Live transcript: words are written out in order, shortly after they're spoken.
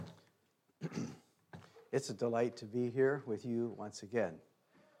It's a delight to be here with you once again.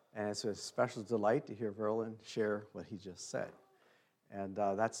 And it's a special delight to hear Verlin share what he just said. And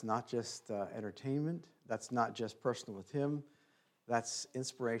that's not just entertainment. That's not just personal with him. That's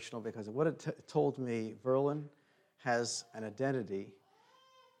inspirational because of what it told me. Verlin has an identity,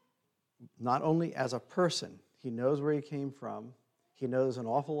 not only as a person. He knows where he came from. He knows an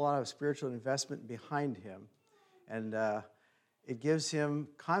awful lot of spiritual investment behind him. And it gives him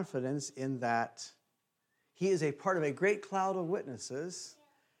confidence in that he is a part of a great cloud of witnesses,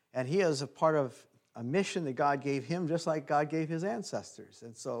 and he is a part of a mission that God gave him, just like God gave his ancestors.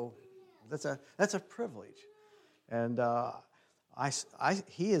 And so that's a privilege. And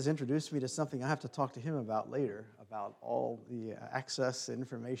he has introduced me to something I have to talk to him about later, about all the access and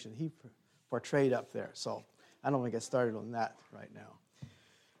information he portrayed up there. So I don't want to get started on that right now.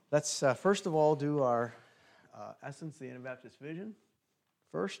 Let's first of all do our essence, the Anabaptist vision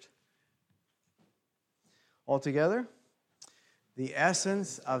first. All together. The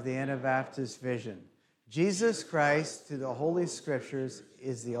essence of the Anabaptist vision. Jesus Christ, through the Holy Scriptures,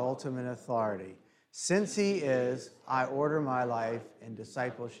 is the ultimate authority. Since he is, I order my life in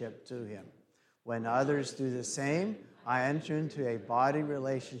discipleship to him. When others do the same, I enter into a body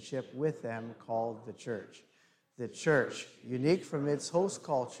relationship with them called the church. The church, unique from its host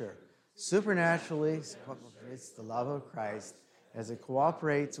culture, supernaturally it's the love of Christ as it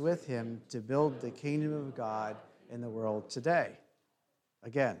cooperates with him to build the kingdom of God in the world today.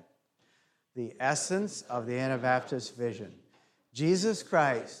 Again, the essence of the Anabaptist vision. Jesus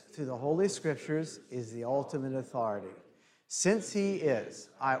Christ, through the Holy Scriptures, is the ultimate authority. Since he is,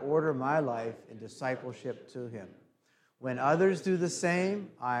 I order my life in discipleship to him. When others do the same,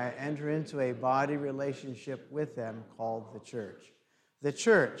 I enter into a body relationship with them called the church. The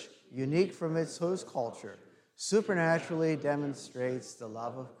church, unique from its host culture, supernaturally demonstrates the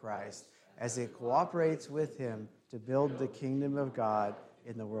love of Christ as it cooperates with him to build the kingdom of God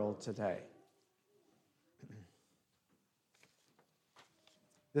in the world today.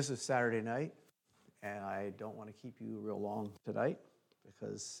 This is Saturday night, and I don't want to keep you real long tonight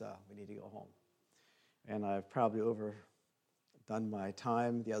because we need to go home. And I've probably overdone my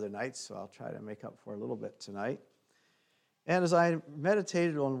time the other night, so I'll try to make up for a little bit tonight. And as I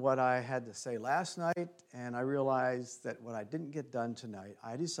meditated on what I had to say last night, and I realized that what I didn't get done tonight,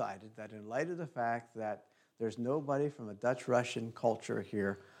 I decided that in light of the fact that there's nobody from a Dutch-Russian culture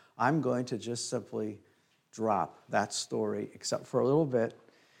here, I'm going to just simply drop that story, except for a little bit,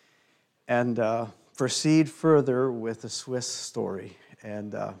 and proceed further with the Swiss story.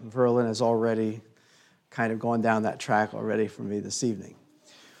 And Verlin has already kind of gone down that track already for me this evening.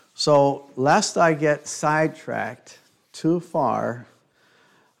 So lest I get sidetracked too far,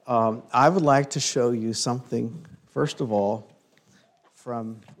 I would like to show you something, first of all,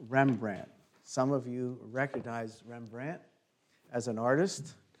 from Rembrandt. Some of you recognize Rembrandt as an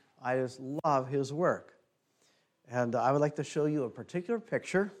artist. I just love his work. And I would like to show you a particular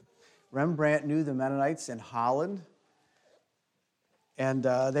picture. Rembrandt knew the Mennonites in Holland, and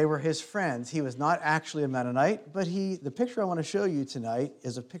they were his friends. He was not actually a Mennonite, but the picture I want to show you tonight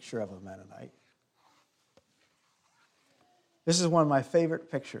is a picture of a Mennonite. This is one of my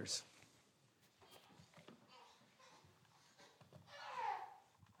favorite pictures.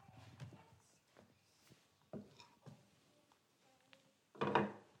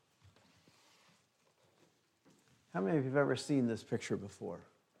 How many of you have ever seen this picture before?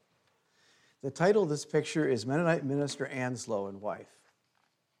 The title of this picture is Mennonite Minister Anslow and Wife.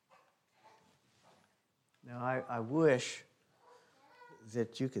 Now, I wish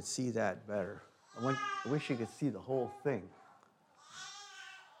that you could see that better. I wish you could see the whole thing.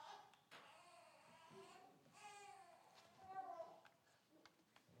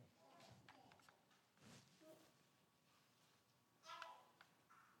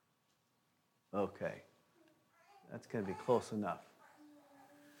 Okay, that's going to be close enough.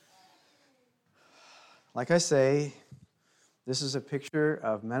 Like I say, this is a picture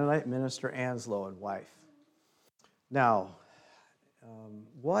of Mennonite Minister Anslow and wife. Now,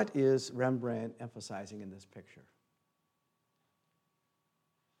 what is Rembrandt emphasizing in this picture?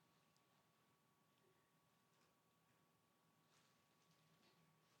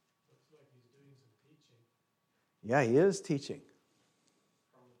 Looks like he's doing some teaching. Yeah, he is teaching.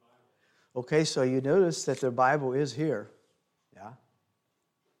 From the Bible. Okay, so you notice that the Bible is here. Yeah?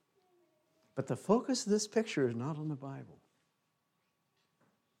 But the focus of this picture is not on the Bible.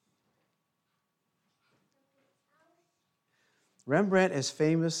 Rembrandt is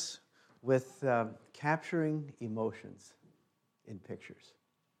famous with capturing emotions in pictures.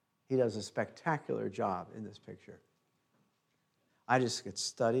 He does a spectacular job in this picture. I just could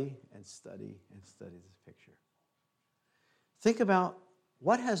study and study and study this picture. Think about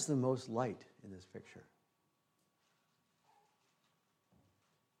what has the most light in this picture.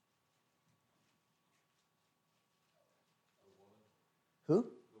 Who?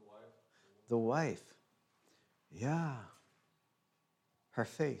 The wife. Yeah. Her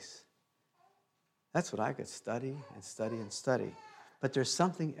face. That's what I could study and study and study. But there's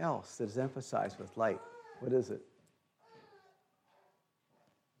something else that is emphasized with light. What is it?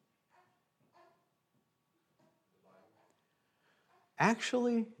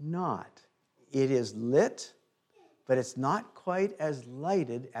 Actually not. It is lit, but it's not quite as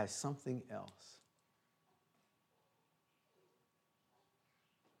lighted as something else.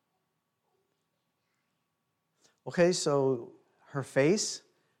 Okay, so her face,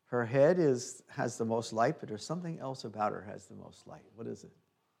 her head has the most light, but there's something else about her has the most light. What is it?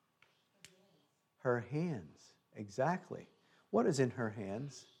 Her hands. Exactly. What is in her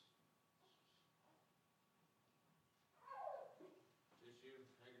hands?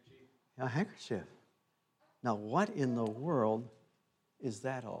 A handkerchief. Now, what in the world is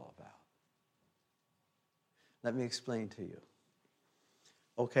that all about? Let me explain to you.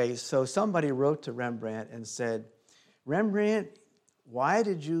 Okay, so somebody wrote to Rembrandt and said, Rembrandt, why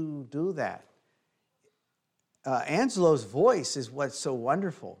did you do that? Angelo's voice is what's so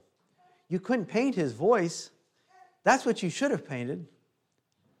wonderful. You couldn't paint his voice. That's what you should have painted.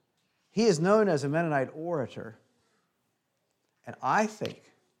 He is known as a Mennonite orator. And I think,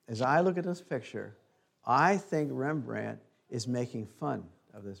 as I look at this picture, I think Rembrandt is making fun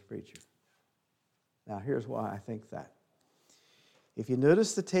of this preacher. Now, here's why I think that. If you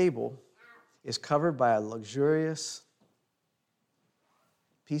notice, the table is covered by a luxurious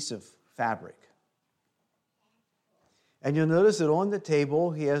piece of fabric. And you'll notice that on the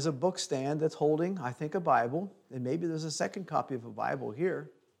table, he has a book stand that's holding, I think, a Bible. And maybe there's a second copy of a Bible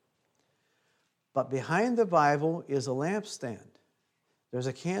here. But behind the Bible is a lampstand. There's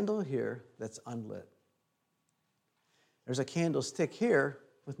a candle here that's unlit. There's a candlestick here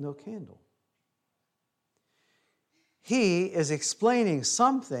with no candle. He is explaining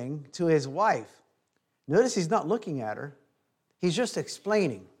something to his wife. Notice he's not looking at her. He's just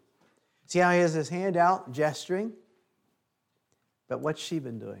explaining. See how he has his hand out, gesturing? But what's she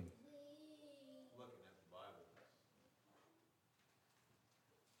been doing? Looking at the Bible.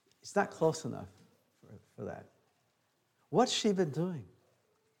 It's not close enough for that. What's she been doing?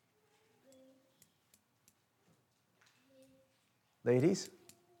 Ladies,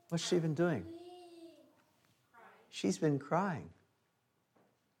 what's she been doing? She's been crying.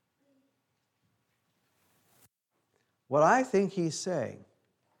 What I think he's saying,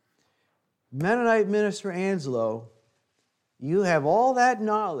 Mennonite minister Angelo, you have all that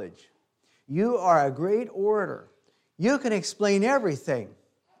knowledge. You are a great orator. You can explain everything,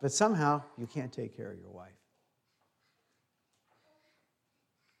 but somehow you can't take care of your wife.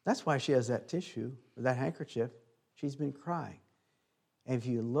 That's why she has that tissue, or that handkerchief. She's been crying. And if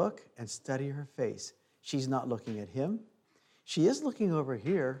you look and study her face, she's not looking at him. She is looking over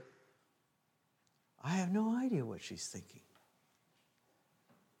here. I have no idea what she's thinking.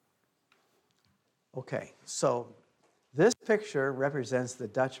 Okay, so this picture represents the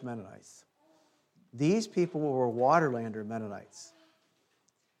Dutch Mennonites. These people were Waterlander Mennonites.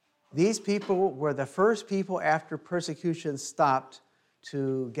 These people were the first people after persecution stopped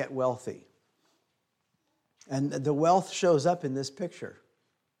to get wealthy. And the wealth shows up in this picture.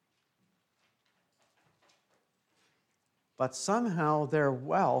 But somehow their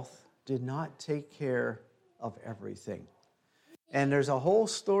wealth did not take care of everything. And there's a whole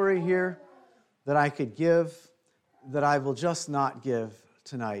story here that I could give that I will just not give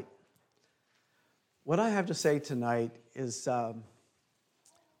tonight. What I have to say tonight is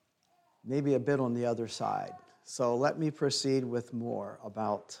maybe a bit on the other side. So let me proceed with more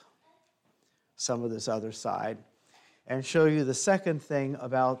about some of this other side and show you the second thing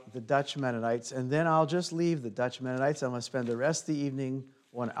about the Dutch Mennonites, and then I'll just leave the Dutch Mennonites. I'm going to spend the rest of the evening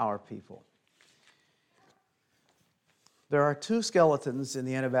on our people. There are two skeletons in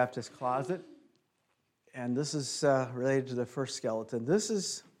the Anabaptist closet, and this is related to the first skeleton. This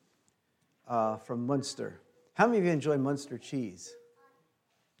is from Munster. How many of you enjoy Munster cheese?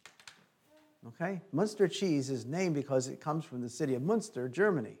 Okay, Munster cheese is named because it comes from the city of Munster,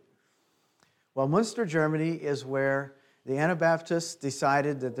 Germany. Well, Munster, Germany is where the Anabaptists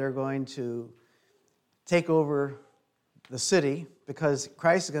decided that they're going to take over the city because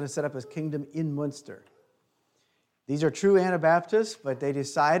Christ is going to set up his kingdom in Munster. These are true Anabaptists, but they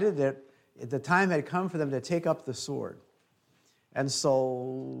decided that the time had come for them to take up the sword. And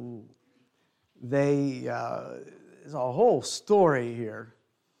so they there's a whole story here.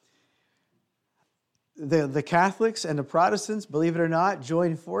 The Catholics and the Protestants, believe it or not,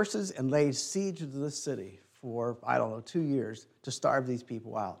 joined forces and laid siege to the city for, 2 years to starve these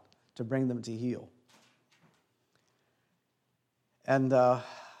people out, to bring them to heel. And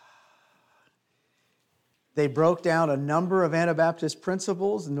they broke down a number of Anabaptist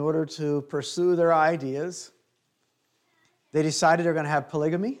principles in order to pursue their ideas. They decided they're going to have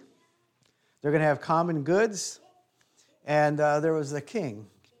polygamy. They're going to have common goods. And there was a king,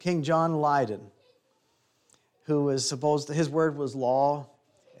 King John Leyden, who was his word was law.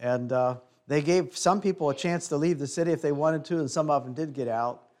 And they gave some people a chance to leave the city if they wanted to, and some of them did get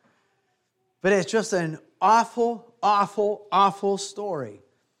out. But it's just an awful, awful, awful story.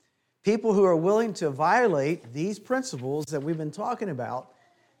 People who are willing to violate these principles that we've been talking about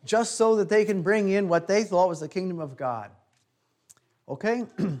just so that they can bring in what they thought was the kingdom of God. Okay?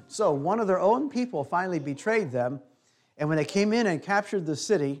 So one of their own people finally betrayed them, and when they came in and captured the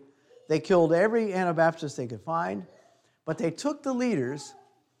city, they killed every Anabaptist they could find, but they took the leaders,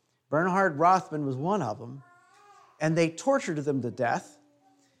 Bernhard Rothman was one of them, and they tortured them to death,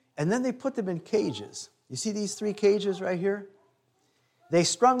 and then they put them in cages. You see these 3 cages right here? They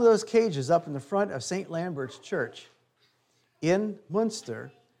strung those cages up in the front of St. Lambert's Church in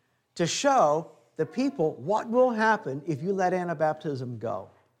Munster to show the people what will happen if you let Anabaptism go.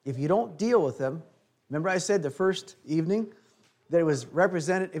 If you don't deal with them, remember I said the first evening that it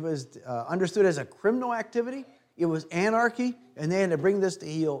was understood as a criminal activity? It was anarchy, and they had to bring this to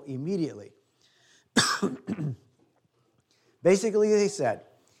heel immediately. Basically, they said,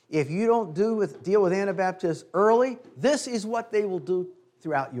 if you don't deal with Anabaptists early, this is what they will do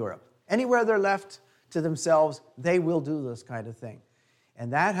throughout Europe. Anywhere they're left to themselves, they will do this kind of thing.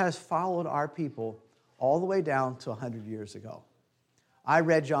 And that has followed our people all the way down to 100 years ago. I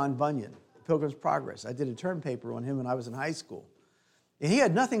read John Bunyan, Pilgrim's Progress. I did a term paper on him when I was in high school. And he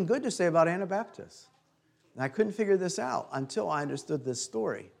had nothing good to say about Anabaptists. And I couldn't figure this out until I understood this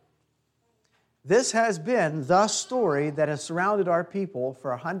story. This has been the story that has surrounded our people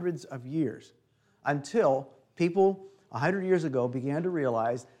for hundreds of years until people 100 years ago began to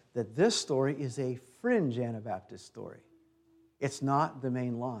realize that this story is a fringe Anabaptist story. It's not the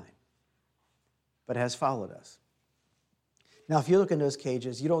main line, but it has followed us. Now, if you look in those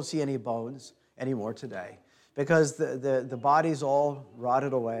cages, you don't see any bones anymore today because the body's all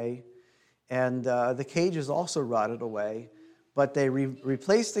rotted away and the cage is also rotted away. But they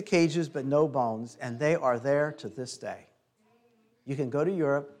replaced the cages but no bones, and they are there to this day. You can go to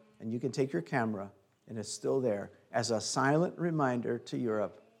Europe and you can take your camera, and it's still there as a silent reminder to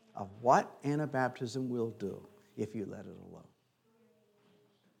Europe of what Anabaptism will do if you let it alone.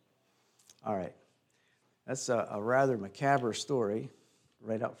 All right. That's a rather macabre story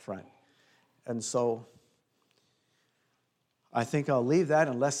right up front. And so I think I'll leave that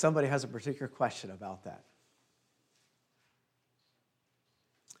unless somebody has a particular question about that.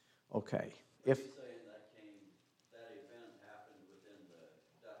 Okay. If you say that event happened within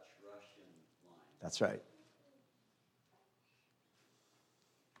the Dutch-Russian line. That's right.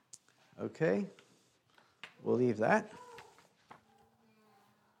 Okay. We'll leave that.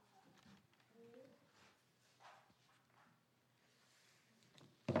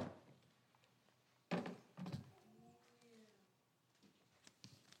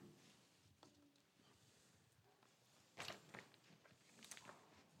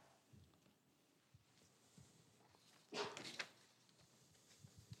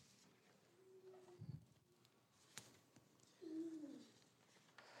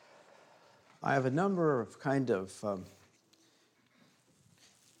 I have a number of kind of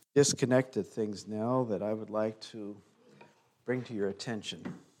disconnected things now that I would like to bring to your attention.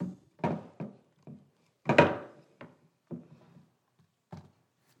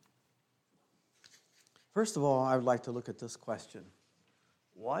 First of all, I would like to look at this question.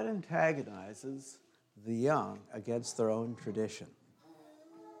 What antagonizes the young against their own tradition?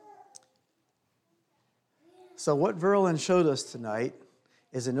 So what Verlin showed us tonight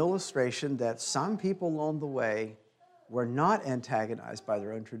is an illustration that some people along the way were not antagonized by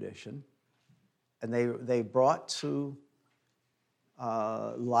their own tradition, and they brought to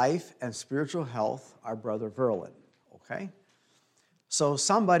life and spiritual health our brother Verlin, okay? So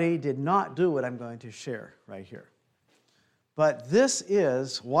somebody did not do what I'm going to share right here. But this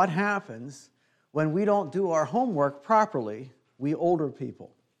is what happens when we don't do our homework properly, we older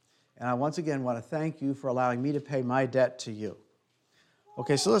people. And I once again want to thank you for allowing me to pay my debt to you.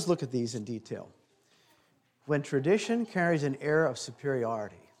 Okay, so let's look at these in detail. When tradition carries an air of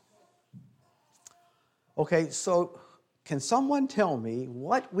superiority. Okay, so can someone tell me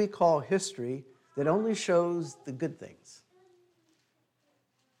what we call history that only shows the good things?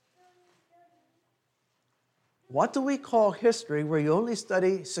 What do we call history where you only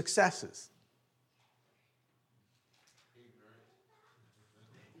study successes?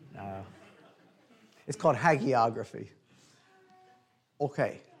 No. It's called hagiography.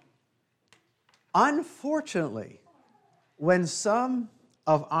 Okay. Unfortunately, when some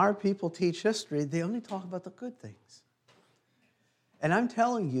of our people teach history, they only talk about the good things. And I'm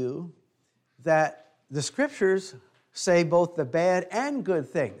telling you that the scriptures say both the bad and good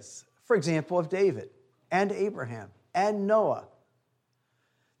things. For example, of David and Abraham and Noah.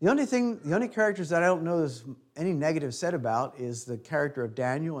 The only characters that I don't know there's any negative said about is the character of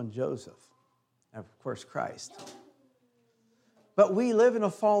Daniel and Joseph, and of course Christ. But we live in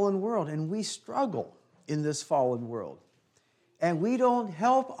a fallen world, and we struggle in this fallen world. And we don't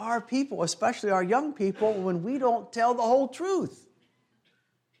help our people, especially our young people, when we don't tell the whole truth.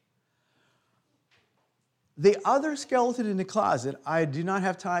 The other skeleton in the closet, I do not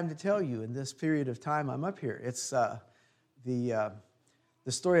have time to tell you in this period of time I'm up here. It's the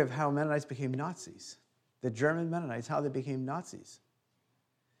story of how Mennonites became Nazis. The German Mennonites, how they became Nazis.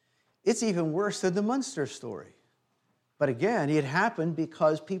 It's even worse than the Munster story. But again, it happened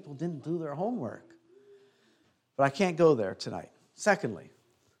because people didn't do their homework. But I can't go there tonight. Secondly,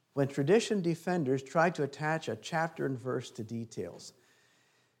 when tradition defenders try to attach a chapter and verse to details,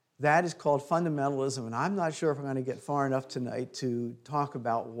 that is called fundamentalism, and I'm not sure if I'm going to get far enough tonight to talk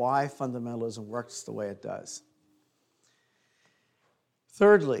about why fundamentalism works the way it does.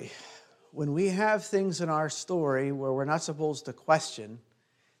 Thirdly, when we have things in our story where we're not supposed to question,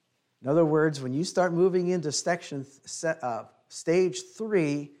 in other words, when you start moving into stage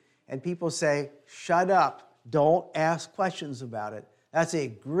 3 and people say, shut up, don't ask questions about it, that's a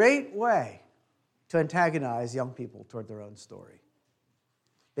great way to antagonize young people toward their own story.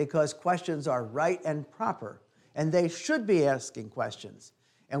 Because questions are right and proper, and they should be asking questions.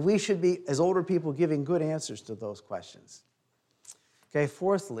 And we should be, as older people, giving good answers to those questions. Okay,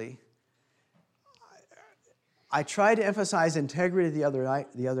 fourthly, I tried to emphasize integrity the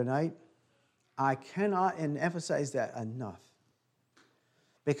other night. I cannot emphasize that enough.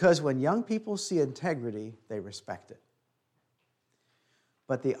 Because when young people see integrity, they respect it.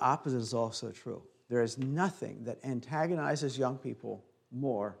 But the opposite is also true. There is nothing that antagonizes young people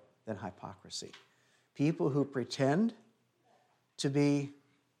more than hypocrisy. People who pretend to be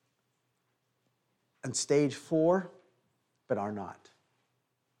on stage 4, but are not.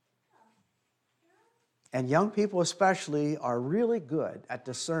 And young people especially are really good at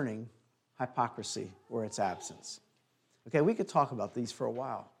discerning hypocrisy or its absence. Okay, we could talk about these for a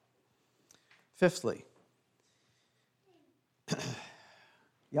while. Fifthly,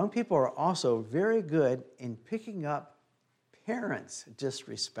 young people are also very good in picking up parents'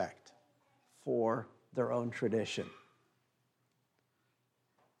 disrespect for their own tradition.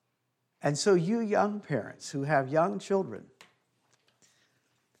 And so you young parents who have young children,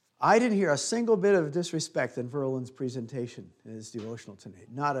 I didn't hear a single bit of disrespect in Verlin's presentation in his devotional tonight.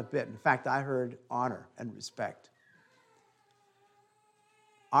 Not a bit. In fact, I heard honor and respect.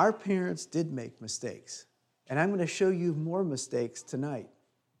 Our parents did make mistakes, and I'm going to show you more mistakes tonight.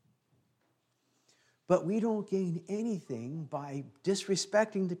 But we don't gain anything by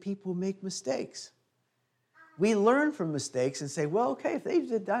disrespecting the people who make mistakes. We learn from mistakes and say, well, okay, if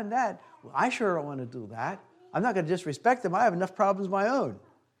they've done that, well, I sure don't want to do that. I'm not going to disrespect them. I have enough problems of my own.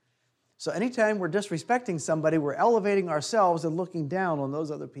 So anytime we're disrespecting somebody, we're elevating ourselves and looking down on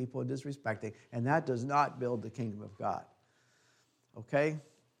those other people and disrespecting, and that does not build the kingdom of God. Okay?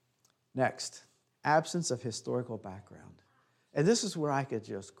 Next, absence of historical background. And this is where I could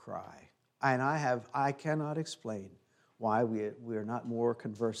just cry. And I cannot explain why we are not more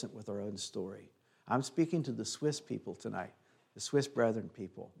conversant with our own story. I'm speaking to the Swiss people tonight, the Swiss Brethren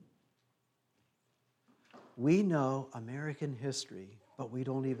people. We know American history, but we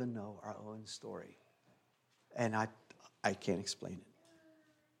don't even know our own story. And I can't explain it.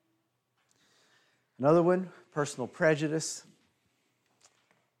 Another one, personal prejudice.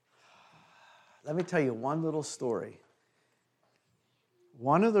 Let me tell you one little story.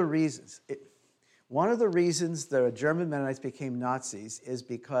 One of the reasons the German Mennonites became Nazis is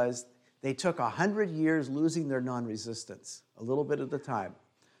because they took 100 years losing their non-resistance, a little bit at a time.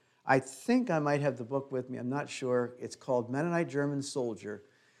 I think I might have the book with me, I'm not sure. It's called Mennonite German Soldier,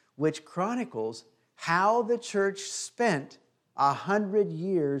 which chronicles how the church spent 100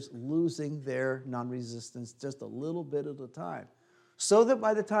 years losing their non-resistance just a little bit at a time. So that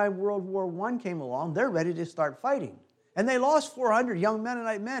by the time World War I came along, they're ready to start fighting. And they lost 400 young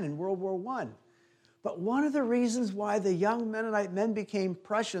Mennonite men in World War I. But one of the reasons why the young Mennonite men became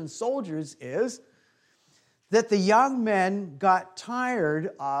Prussian soldiers is that the young men got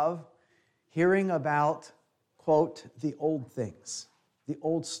tired of hearing about, quote, the old things, the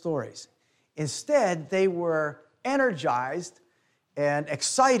old stories. Instead, they were energized and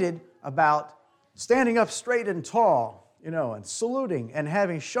excited about standing up straight and tall, and saluting and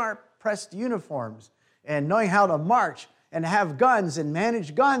having sharp pressed uniforms and knowing how to march and have guns and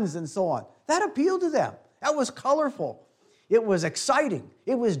manage guns and so on. That appealed to them. That was colorful. It was exciting.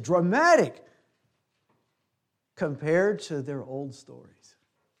 It was dramatic compared to their old stories.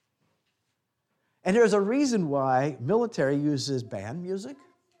 And there's a reason why military uses band music.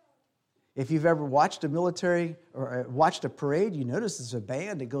 If you've ever watched a military or watched a parade, you notice there's a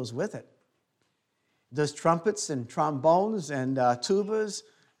band that goes with it. There's trumpets and trombones and tubas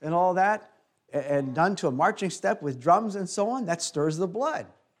and all that, and done to a marching step with drums and so on. That stirs the blood.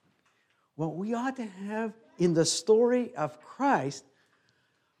 Well, we ought to have in the story of Christ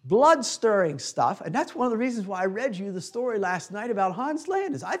blood-stirring stuff, and that's one of the reasons why I read you the story last night about Hans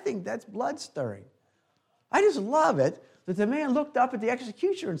Landis. I think that's blood-stirring. I just love it that the man looked up at the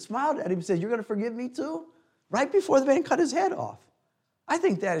executioner and smiled at him and said, "You're going to forgive me too?" Right before the man cut his head off. I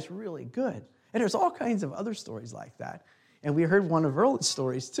think that is really good. And there's all kinds of other stories like that. And we heard one of Erlin's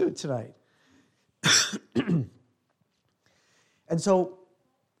stories too tonight. And so,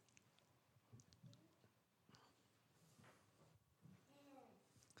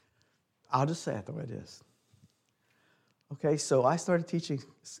 I'll just say it the way it is. Okay, so I started teaching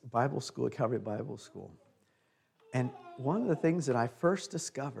Bible school at Calvary Bible School. And one of the things that I first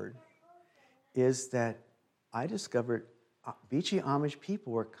discovered is that I discovered Beachy Amish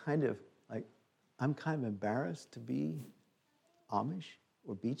people were kind of like, I'm kind of embarrassed to be Amish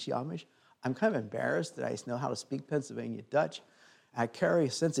or Beachy Amish. I'm kind of embarrassed that I know how to speak Pennsylvania Dutch. I carry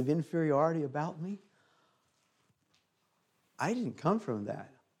a sense of inferiority about me. I didn't come from that.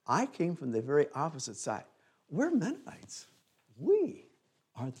 I came from the very opposite side. We're Mennonites. We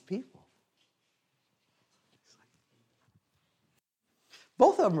are the people.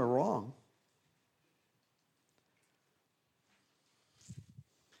 Both of them are wrong.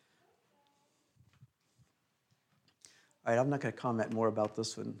 All right, I'm not going to comment more about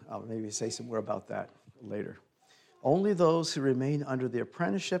this one. I'll maybe say some more about that later. Only those who remain under the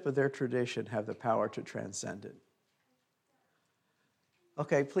apprenticeship of their tradition have the power to transcend it.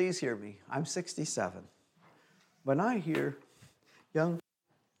 Okay, please hear me. I'm 67. When I hear young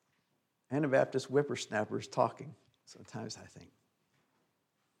Anabaptist whippersnappers talking, sometimes I think,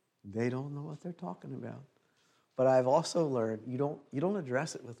 they don't know what they're talking about. But I've also learned you don't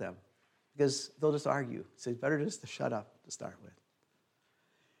address it with them because they'll just argue. So it's better just to shut up to start with.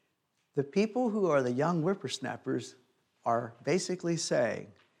 The people who are the young whippersnappers are basically saying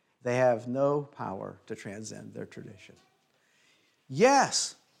they have no power to transcend their tradition.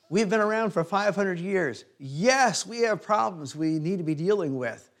 Yes, we've been around for 500 years. Yes, we have problems we need to be dealing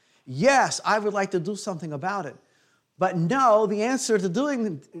with. Yes, I would like to do something about it. But no, the answer to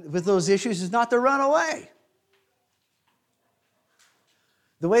doing with those issues is not to run away.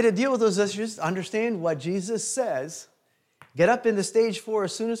 The way to deal with those issues is to understand what Jesus says, get up into stage 4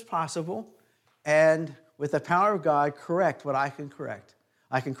 as soon as possible, and with the power of God, correct what I can correct.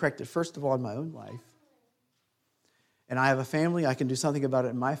 I can correct it, first of all, in my own life. And I have a family, I can do something about it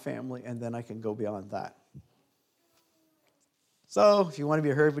in my family, and then I can go beyond that. So, if you want to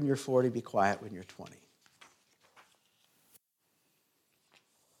be heard when you're 40, be quiet when you're 20.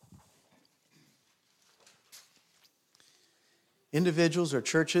 Individuals or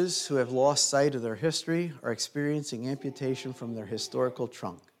churches who have lost sight of their history are experiencing amputation from their historical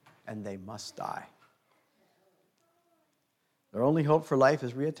trunk, and they must die. Their only hope for life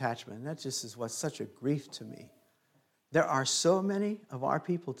is reattachment, and that just is what's such a grief to me. There are so many of our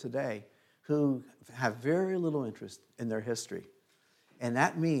people today who have very little interest in their history, and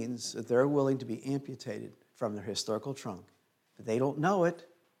that means that they're willing to be amputated from their historical trunk. But they don't know it,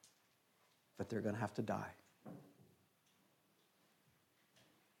 but they're going to have to die.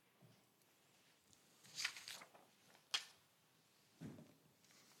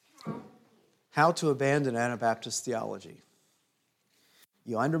 How to abandon Anabaptist theology.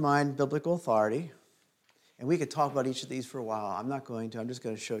 You undermine biblical authority, and we could talk about each of these for a while. I'm not going to. I'm just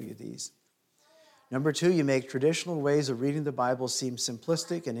going to show you these. Number 2, you make traditional ways of reading the Bible seem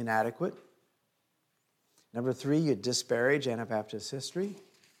simplistic and inadequate. Number 3, you disparage Anabaptist history.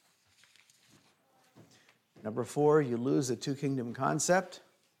 Number 4, you lose the two-kingdom concept.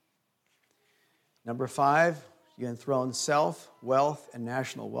 Number 5, you enthrone self, wealth, and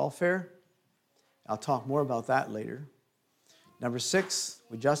national welfare. I'll talk more about that later. Number 6,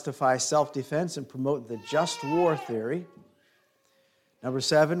 we justify self-defense and promote the just war theory. Number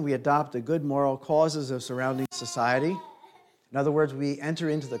 7, we adopt the good moral causes of surrounding society. In other words, we enter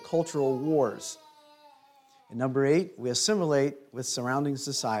into the cultural wars. And number 8, we assimilate with surrounding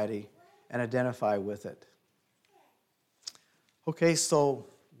society and identify with it. Okay, so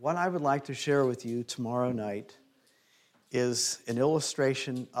what I would like to share with you tomorrow night is an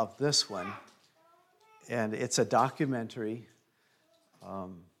illustration of this one. And it's a documentary.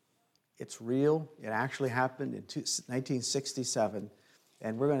 It's real. It actually happened in 1967.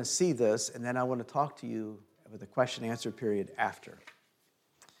 And we're going to see this, and then I want to talk to you with a question-answer period after.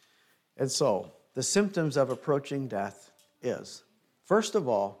 And so, the symptoms of approaching death is, first of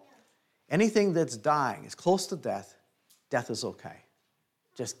all, anything that's dying is close to death, death is okay.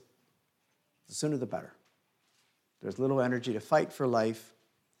 Just the sooner the better. There's little energy to fight for life.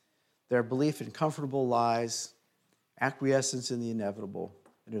 Their belief in comfortable lies, acquiescence in the inevitable,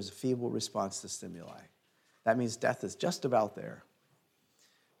 and there's a feeble response to stimuli. That means death is just about there.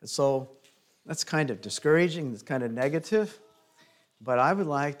 And so that's kind of discouraging, it's kind of negative, but I would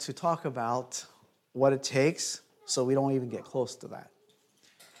like to talk about what it takes so we don't even get close to that.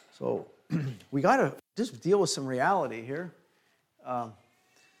 So we got to just deal with some reality here.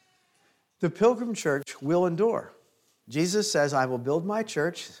 The Pilgrim Church will endure. Jesus says, I will build my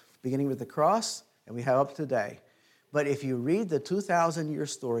church, beginning with the cross, and we have up to today. But if you read the 2,000-year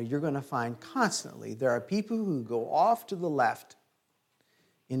story, you're going to find constantly there are people who go off to the left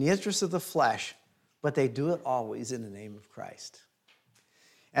in the interest of the flesh, but they do it always in the name of Christ.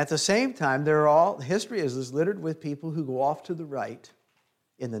 At the same time, history is littered with people who go off to the right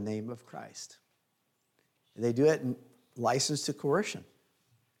in the name of Christ. They do it in license to coercion.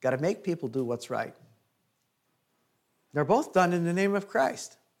 Got to make people do what's right. They're both done in the name of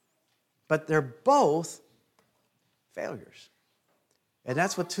Christ, but they're both failures. And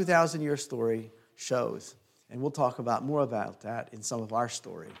that's what 2,000-year story shows. And we'll talk more about that in some of our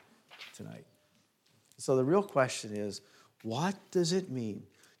story tonight. So the real question is, what does it mean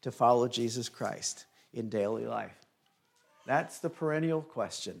to follow Jesus Christ in daily life? That's the perennial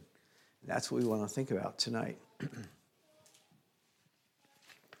question. That's what we want to think about tonight.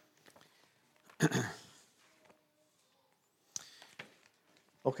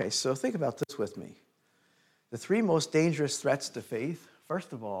 Okay, so think about this with me. The 3 most dangerous threats to faith,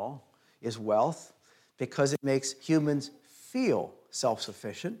 first of all, is wealth, because it makes humans feel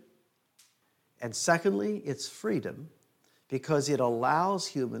self-sufficient. And secondly, it's freedom, because it allows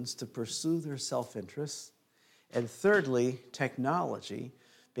humans to pursue their self-interests. And thirdly, technology,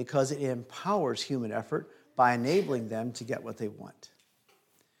 because it empowers human effort by enabling them to get what they want.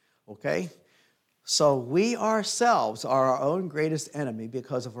 Okay? So we ourselves are our own greatest enemy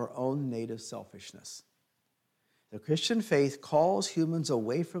because of our own native selfishness. The Christian faith calls humans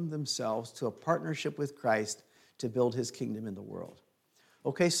away from themselves to a partnership with Christ to build his kingdom in the world.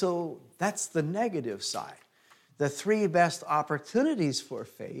 Okay, so that's the negative side. The 3 best opportunities for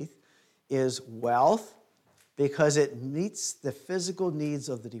faith is wealth, because it meets the physical needs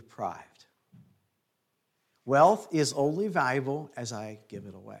of the deprived. Wealth is only valuable as I give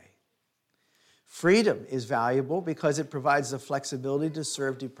it away. Freedom is valuable because it provides the flexibility to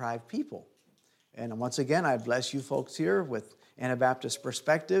serve deprived people. And once again, I bless you folks here with Anabaptist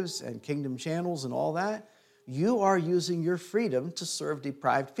perspectives and kingdom channels and all that. You are using your freedom to serve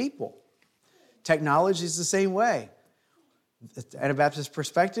deprived people. Technology is the same way. Anabaptist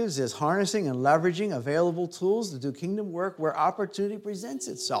perspectives is harnessing and leveraging available tools to do kingdom work where opportunity presents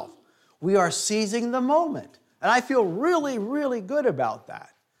itself. We are seizing the moment. And I feel really, really good about that.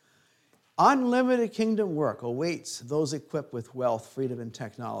 Unlimited kingdom work awaits those equipped with wealth, freedom, and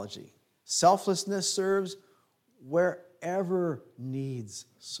technology. Selflessness serves wherever needs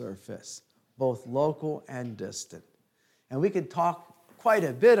surface, both local and distant. And we could talk quite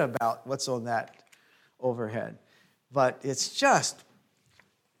a bit about what's on that overhead. But it's just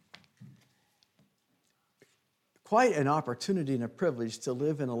quite an opportunity and a privilege to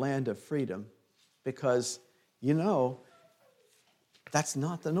live in a land of freedom because, that's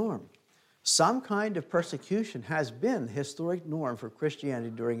not the norm. Some kind of persecution has been the historic norm for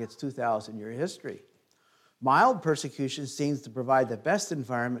Christianity during its 2,000-year history. Mild persecution seems to provide the best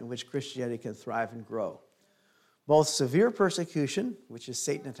environment in which Christianity can thrive and grow. Both severe persecution, which is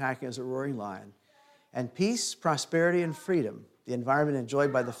Satan attacking as a roaring lion, and peace, prosperity, and freedom, the environment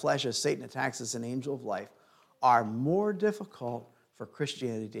enjoyed by the flesh as Satan attacks as an angel of life, are more difficult for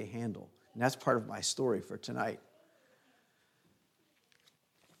Christianity to handle. And that's part of my story for tonight.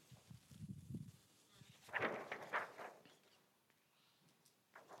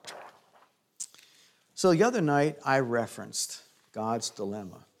 So the other night I referenced God's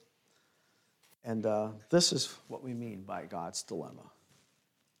dilemma. And this is what we mean by God's dilemma.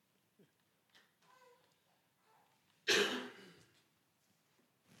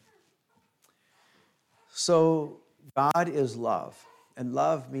 So God is love, and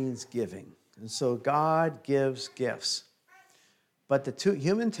love means giving. And so God gives gifts. But the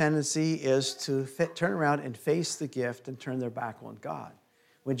human tendency is to turn around and face the gift and turn their back on God.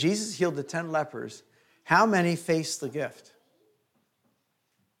 When Jesus healed the 10 lepers, how many faced the gift?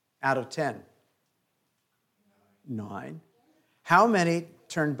 Out of 10? 9. How many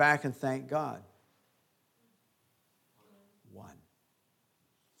turned back and thanked God? 1.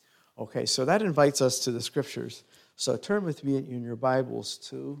 Okay, so that invites us to the scriptures. So turn with me in your Bibles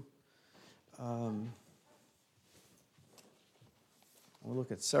to, we'll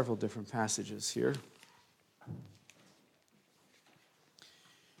look at several different passages here.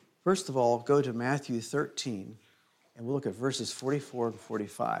 First of all, go to Matthew 13, and we'll look at verses 44 and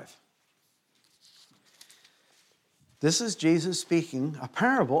 45. This is Jesus speaking a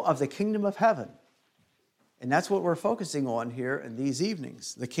parable of the kingdom of heaven. And that's what we're focusing on here in these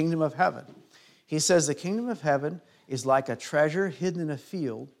evenings, the kingdom of heaven. He says the kingdom of heaven is like a treasure hidden in a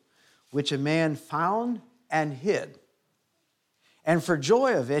field, which a man found and hid. And for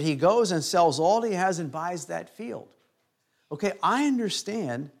joy of it, he goes and sells all he has and buys that field. Okay, I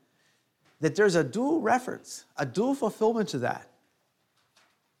understand that there's a dual reference, a dual fulfillment to that.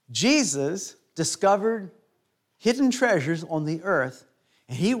 Jesus discovered hidden treasures on the earth,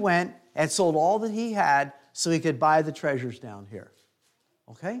 and he went and sold all that he had so he could buy the treasures down here.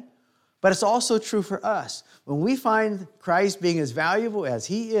 Okay? But it's also true for us. When we find Christ being as valuable as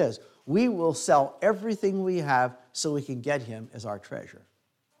he is, we will sell everything we have so we can get him as our treasure.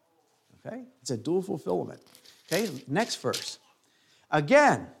 Okay? It's a dual fulfillment. Okay? Next verse.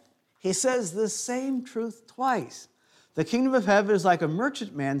 Again, he says the same truth twice. The kingdom of heaven is like a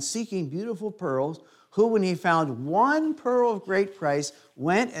merchant man seeking beautiful pearls, who, when he found one pearl of great price,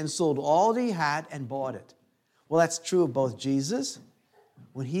 went and sold all that he had and bought it. Well, that's true of both Jesus.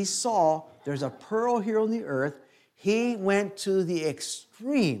 When he saw there's a pearl here on the earth, he went to the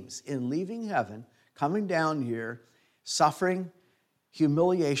extremes in leaving heaven, coming down here, suffering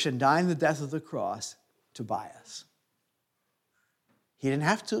humiliation, dying the death of the cross to buy us. He didn't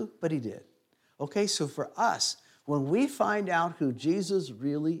have to, but he did. Okay, so for us, when we find out who Jesus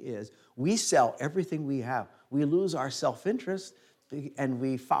really is, we sell everything we have. We lose our self-interest and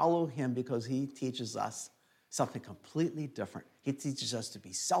we follow him because he teaches us something completely different. He teaches us to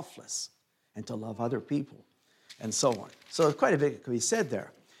be selfless and to love other people and so on. So quite a bit could be said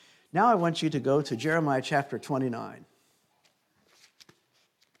there. Now I want you to go to Jeremiah chapter 29.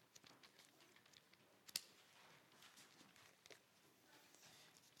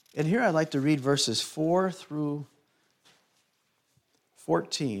 And here I'd like to read verses 4 through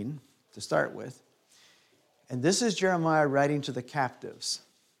 14 to start with. And this is Jeremiah writing to the captives.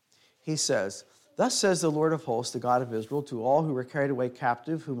 He says, "Thus says the Lord of hosts, the God of Israel, to all who were carried away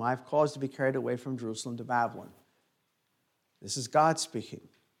captive, whom I have caused to be carried away from Jerusalem to Babylon." This is God speaking.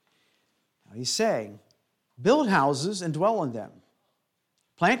 Now he's saying, "Build houses and dwell in them.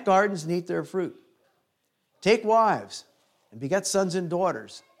 Plant gardens and eat their fruit. Take wives and beget sons and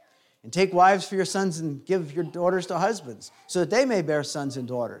daughters. And take wives for your sons and give your daughters to husbands, so that they may bear sons and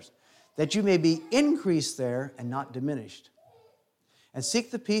daughters, that you may be increased there and not diminished. And seek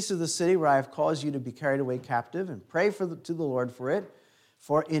the peace of the city where I have caused you to be carried away captive, and pray to the Lord for it,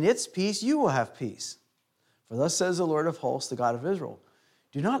 for in its peace you will have peace. For thus says the Lord of hosts, the God of Israel,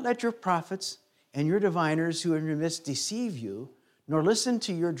 do not let your prophets and your diviners who are in your midst deceive you, nor listen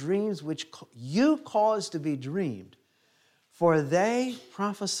to your dreams which you cause to be dreamed. For they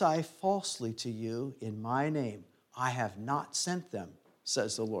prophesy falsely to you in my name. I have not sent them,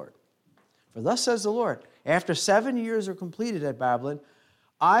 says the Lord. For thus says the Lord, after 7 years are completed at Babylon,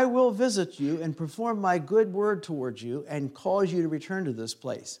 I will visit you and perform my good word towards you and cause you to return to this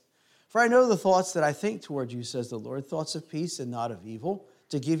place. For I know the thoughts that I think toward you, says the Lord, thoughts of peace and not of evil,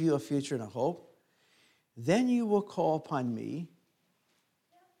 to give you a future and a hope. Then you will call upon me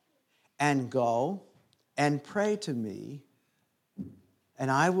and go and pray to me, and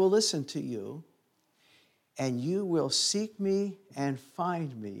I will listen to you, and you will seek me and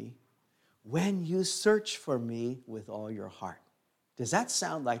find me when you search for me with all your heart." Does that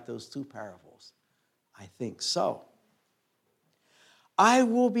sound like those two parables? I think so. "I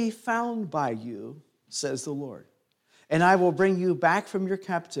will be found by you, says the Lord, and I will bring you back from your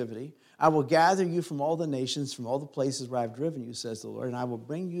captivity. I will gather you from all the nations, from all the places where I've driven you, says the Lord, and I will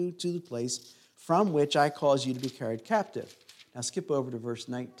bring you to the place from which I caused you to be carried captive." Now skip over to verse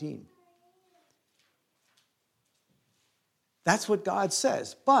 19. That's what God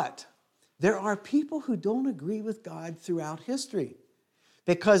says. But there are people who don't agree with God throughout history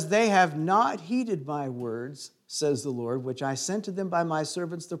because they have not heeded my words, says the Lord, which I sent to them by my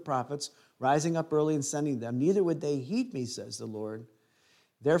servants the prophets, rising up early and sending them. Neither would they heed me, says the Lord.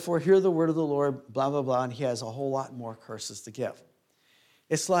 Therefore, hear the word of the Lord, blah, blah, blah, and he has a whole lot more curses to give.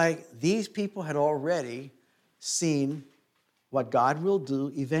 It's like these people had already seen what God will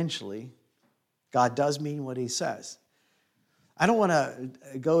do eventually. God does mean what he says. I don't want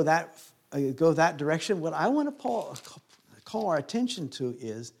to go that direction. What I want to call our attention to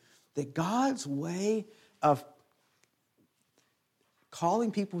is that God's way of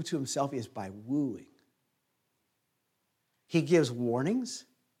calling people to himself is by wooing. He gives warnings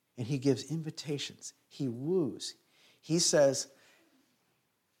and he gives invitations. He woos. He says,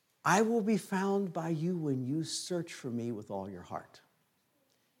 I will be found by you when you search for me with all your heart.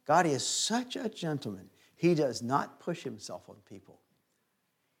 God is such a gentleman. He does not push himself on people.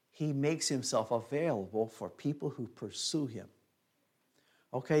 He makes himself available for people who pursue him.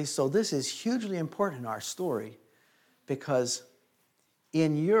 Okay, so this is hugely important in our story because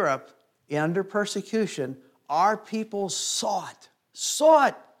in Europe, under persecution, our people sought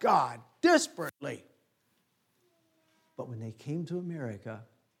God desperately. But when they came to America,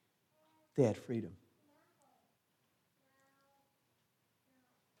 they had freedom.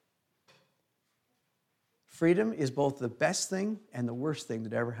 Freedom is both the best thing and the worst thing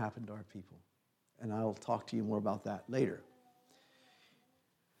that ever happened to our people. And I'll talk to you more about that later.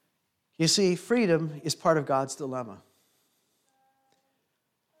 You see, freedom is part of God's dilemma.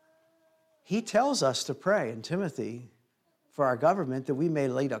 He tells us to pray in Timothy for our government that we may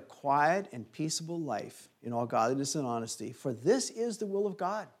lead a quiet and peaceable life in all godliness and honesty, for this is the will of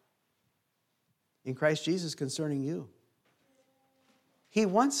God in Christ Jesus concerning you. He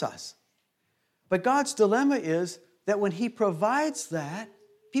wants us. But God's dilemma is that when he provides that,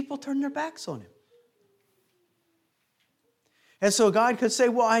 people turn their backs on him. And so God could say,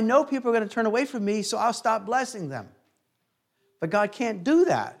 well, I know people are going to turn away from me, so I'll stop blessing them. But God can't do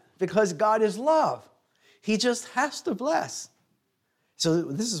that because God is love. He just has to bless. So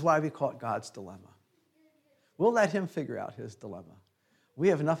this is why we call it God's dilemma. We'll let him figure out his dilemma. We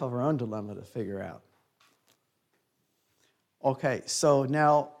have enough of our own dilemma to figure out. Okay, so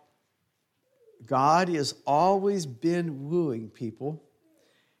now God has always been wooing people.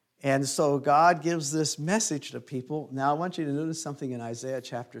 And so God gives this message to people. Now I want you to notice something in Isaiah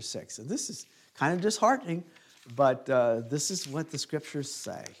chapter 6. And this is kind of disheartening, but this is what the scriptures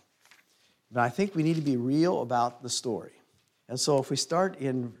say. But I think we need to be real about the story. And so if we start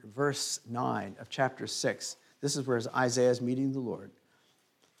in verse 9 of chapter 6, this is where Isaiah is meeting the Lord.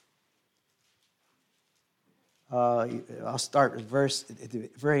 I'll start at the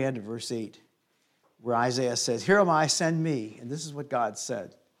very end of verse 8, where Isaiah says, here am I, send me. And this is what God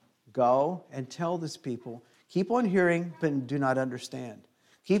said. Go and tell this people, keep on hearing, but do not understand.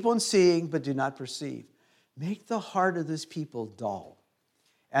 Keep on seeing, but do not perceive. Make the heart of this people dull,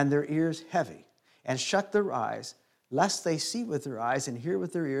 and their ears heavy, and shut their eyes, lest they see with their eyes, and hear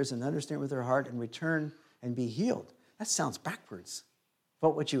with their ears, and understand with their heart, and return and be healed. That sounds backwards,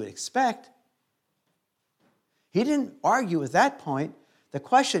 but what you would expect. He didn't argue at that point. The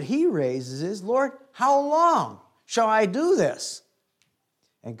question he raises is, Lord, how long shall I do this?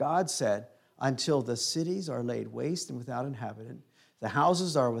 And God said, until the cities are laid waste and without inhabitant, the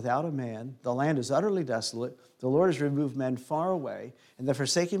houses are without a man, the land is utterly desolate, the Lord has removed men far away, and the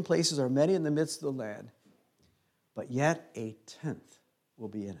forsaken places are many in the midst of the land. But yet a tenth will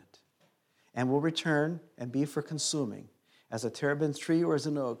be in it, and will return and be for consuming, as a terebinth tree or as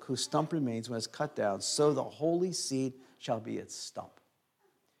an oak whose stump remains when it's cut down, so the holy seed shall be its stump.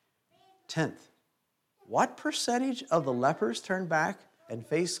 Tenth. What percentage of the lepers turned back and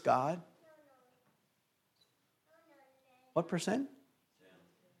faced God? What percent?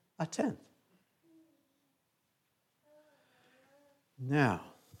 A tenth. Now,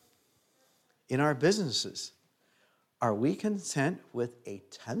 in our businesses, are we content with a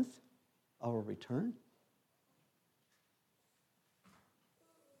tenth of a return?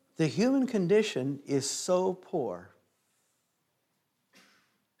 The human condition is so poor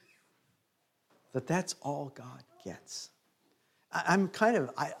that that's all God gets. I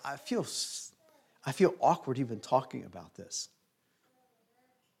feel awkward even talking about this.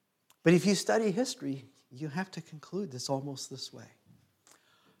 But if you study history, you have to conclude this almost this way.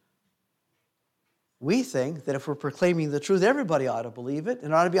 We think that if we're proclaiming the truth, everybody ought to believe it,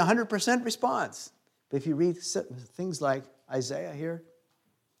 and it ought to be 100% response. But if you read things like Isaiah here,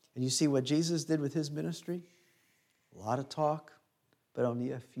 and you see what Jesus did with his ministry, a lot of talk, but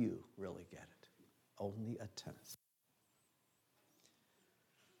only a few really get it. Only a tenth.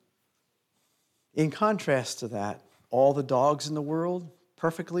 In contrast to that, all the dogs in the world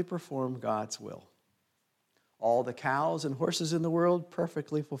perfectly perform God's will. All the cows and horses in the world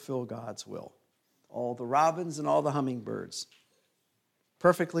perfectly fulfill God's will. All the robins and all the hummingbirds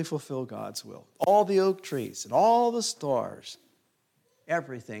perfectly fulfill God's will. All the oak trees and all the stars,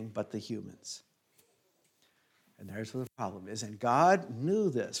 everything but the humans. And there's where the problem is. And God knew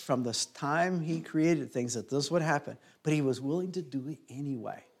this from the time he created things, that this would happen, but he was willing to do it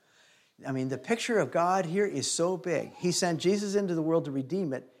anyway. I mean, the picture of God here is so big. He sent Jesus into the world to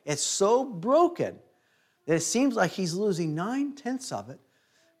redeem it. It's so broken that it seems like he's losing 9/10 of it.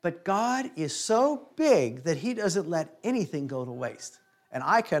 But God is so big that he doesn't let anything go to waste. And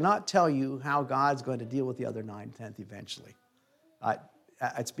I cannot tell you how God's going to deal with the other 9/10 eventually.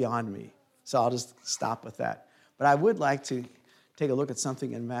 It's beyond me. So I'll just stop with that. But I would like to take a look at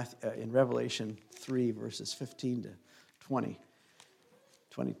something in Revelation 3, verses 15 to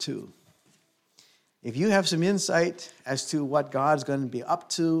 22. If you have some insight as to what God's going to be up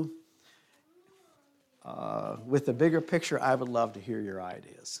to with the bigger picture, I would love to hear your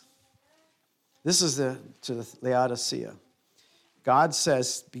ideas. This is to the Laodicea. God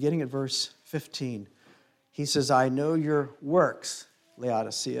says, beginning at verse 15, he says, I know your works,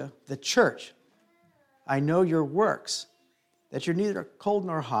 Laodicea, the church. I know your works, that you're neither cold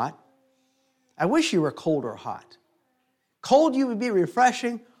nor hot. I wish you were cold or hot. Cold, you would be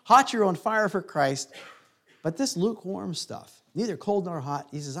refreshing. Hot, you're on fire for Christ. But this lukewarm stuff, neither cold nor hot,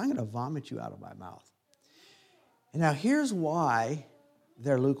 he says, I'm going to vomit you out of my mouth. And now here's why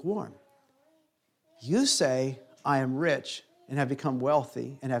they're lukewarm. You say, I am rich and have become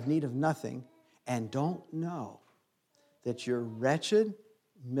wealthy and have need of nothing, and don't know that you're wretched,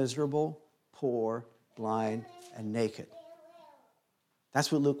 miserable, poor, blind, and naked.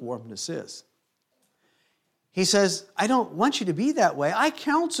 That's what lukewarmness is. He says, I don't want you to be that way. I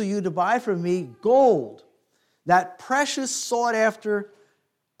counsel you to buy from me gold, that precious, sought-after,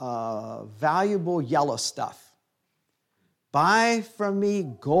 valuable yellow stuff. Buy from me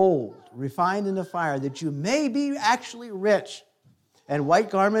gold, refined in the fire, that you may be actually rich, and white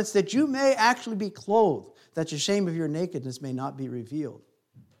garments, that you may actually be clothed, that the shame of your nakedness may not be revealed.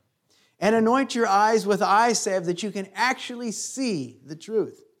 And anoint your eyes with eye salve, that you can actually see the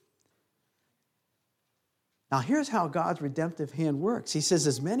truth. Now, here's how God's redemptive hand works. He says,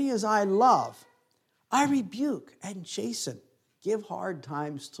 as many as I love, I rebuke and chasten, give hard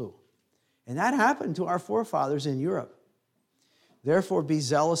times to. And that happened to our forefathers in Europe. Therefore, be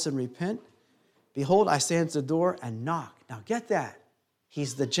zealous and repent. Behold, I stand at the door and knock. Now, get that.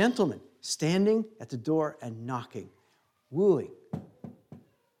 He's the gentleman standing at the door and knocking, wooing.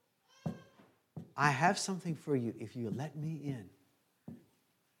 I have something for you if you let me in.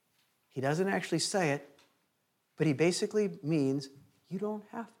 He doesn't actually say it, but he basically means you don't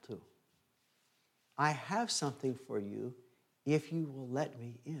have to. I have something for you if you will let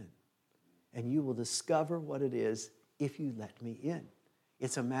me in. And you will discover what it is if you let me in.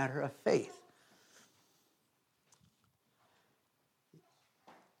 It's a matter of faith.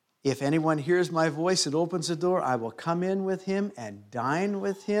 If anyone hears my voice and opens the door, I will come in with him and dine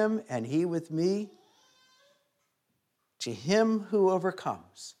with him and he with me. To him who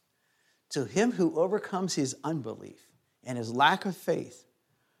overcomes, his unbelief and his lack of faith,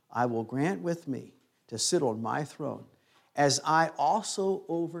 I will grant with me to sit on my throne, as I also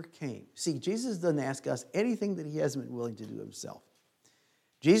overcame. See, Jesus doesn't ask us anything that he hasn't been willing to do himself.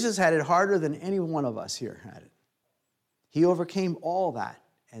 Jesus had it harder than any one of us here had it. He overcame all that.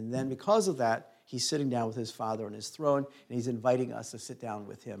 And then because of that, he's sitting down with his Father on his throne, and he's inviting us to sit down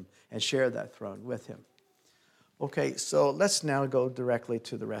with him and share that throne with him. Okay, so let's now go directly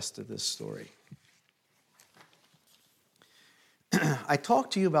to the rest of this story. I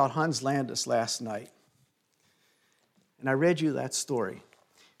talked to you about Hans Landis last night, and I read you that story.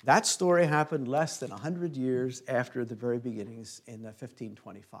 That story happened less than 100 years after the very beginnings in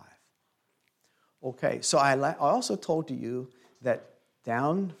 1525. Okay, so I also told to you that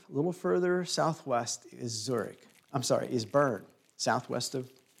down a little further southwest is Bern, southwest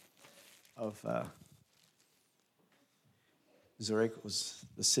of Zurich was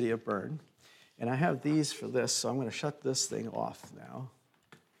the city of Bern. And I have these for this, so I'm going to shut this thing off now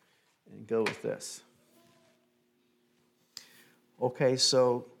and go with this. Okay,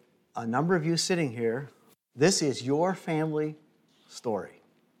 so a number of you sitting here, this is your family story.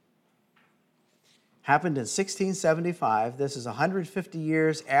 Happened in 1675. This is 150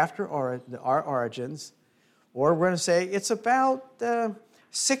 years after our origins. Or we're going to say it's about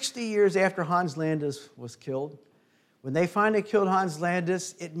 60 years after Hans Landis was killed. When they finally killed Hans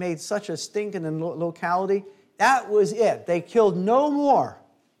Landis, it made such a stink in the locality. That was it. They killed no more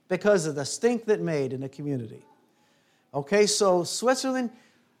because of the stink that made in the community. Okay, so Switzerland,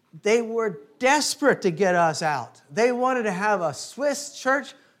 they were desperate to get us out. They wanted to have a Swiss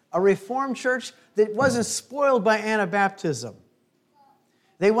church, a Reformed church that wasn't spoiled by Anabaptism.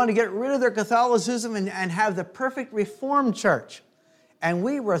 They wanted to get rid of their Catholicism and have the perfect Reformed church. And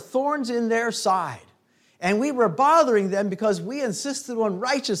we were thorns in their side. And we were bothering them because we insisted on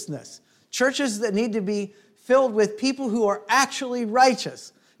righteousness. Churches that need to be filled with people who are actually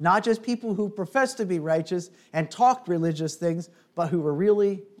righteous, not just people who profess to be righteous and talked religious things, but who were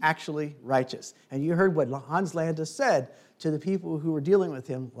really actually righteous. And you heard what Hans Landis said to the people who were dealing with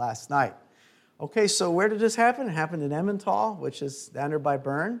him last night. Okay, so where did this happen? It happened in Emmental, which is down there by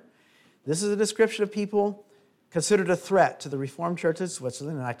Bern. This is a description of people considered a threat to the Reformed Church of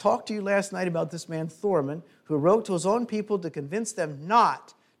Switzerland. And I talked to you last night about this man, Thorman, who wrote to his own people to convince them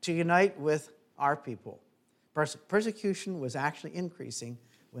not to unite with our people. Persecution was actually increasing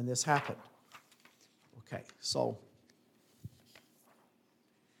when this happened. Okay, so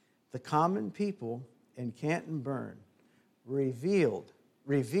the common people in Canton Bern revered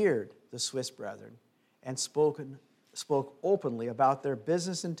the Swiss brethren and spoke openly about their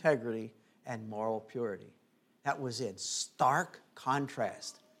business integrity and moral purity. That was in stark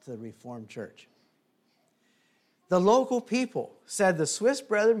contrast to the Reformed Church. The local people said the Swiss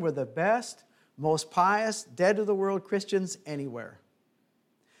brethren were the best, most pious, dead-to-the-world Christians anywhere.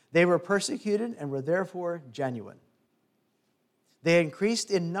 They were persecuted and were therefore genuine. They increased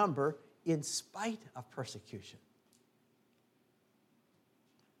in number in spite of persecution.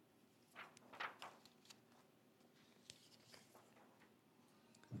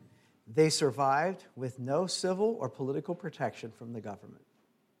 They survived with no civil or political protection from the government.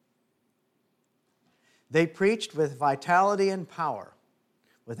 They preached with vitality and power,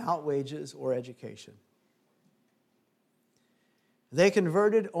 without wages or education. They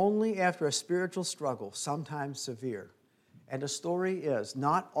converted only after a spiritual struggle, sometimes severe. And the story is,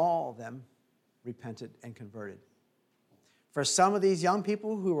 not all of them repented and converted. For some of these young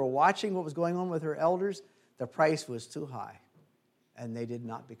people who were watching what was going on with their elders, the price was too high, and they did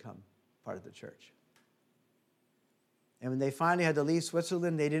not become part of the church. And when they finally had to leave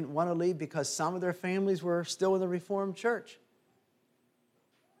Switzerland, they didn't want to leave because some of their families were still in the Reformed Church.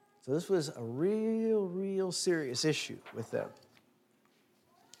 So this was a real serious issue with them.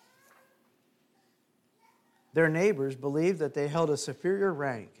 Their neighbors believed that they held a superior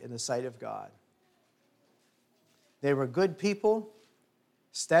rank in the sight of God. They were good people,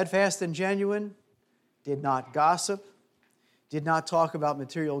 steadfast and genuine, did not gossip, did not talk about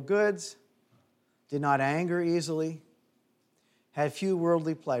material goods, did not anger easily, had few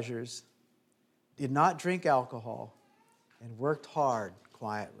worldly pleasures, did not drink alcohol, and worked hard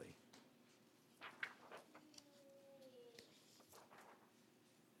quietly.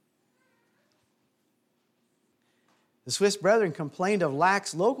 The Swiss brethren complained of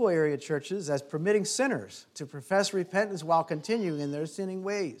lax local area churches as permitting sinners to profess repentance while continuing in their sinning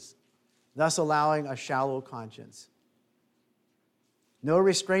ways, thus allowing a shallow conscience. No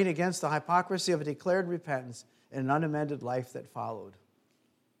restraint against the hypocrisy of a declared repentance and an unamended life that followed.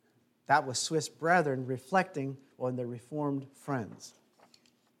 That was Swiss brethren reflecting on their Reformed friends.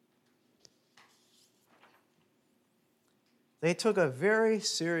 They took a very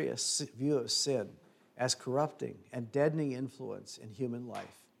serious view of sin as corrupting and deadening influence in human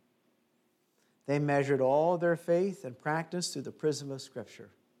life. They measured all their faith and practice through the prism of Scripture.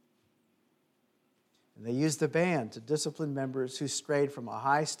 And they used the ban to discipline members who strayed from a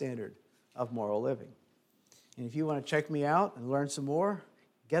high standard of moral living. And if you want to check me out and learn some more,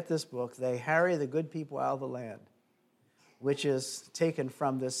 get this book, They Harry the Good People Out of the Land, which is taken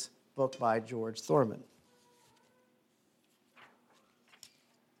from this book by George Thorman.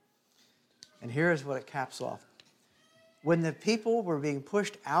 And here's what it caps off. When the people were being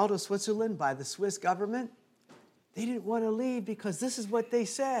pushed out of Switzerland by the Swiss government, they didn't want to leave because this is what they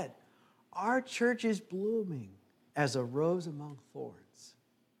said. Our church is blooming as a rose among thorns.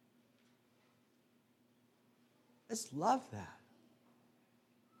 Let's love that.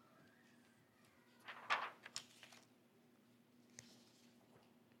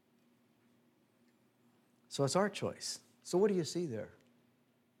 So it's our choice. So what do you see there?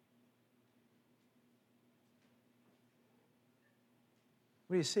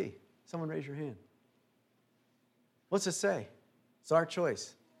 What do you see? Someone raise your hand. What's it say? It's our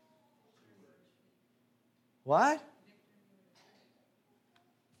choice. What?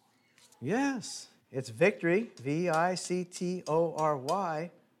 Yes, it's victory, V-I-C-T-O-R-Y,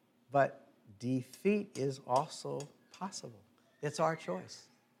 but defeat is also possible. It's our choice.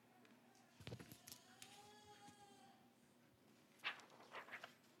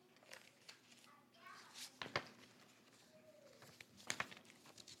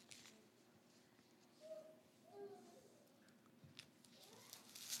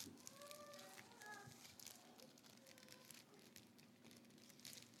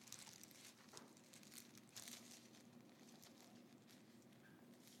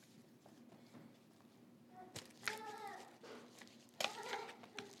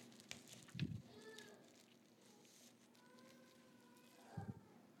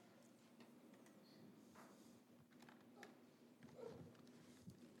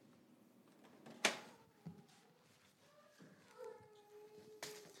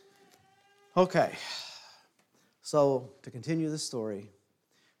 Okay, so to continue the story,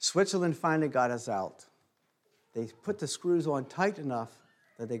 Switzerland finally got us out. They put the screws on tight enough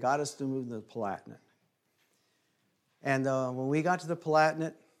that they got us to move to the Palatinate. And when we got to the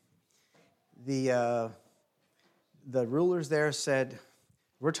Palatinate, the rulers there said,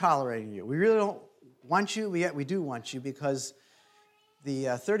 we're tolerating you. We really don't want you, yet we do want you, because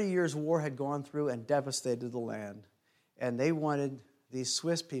the 30 Years' War had gone through and devastated the land. And they wanted these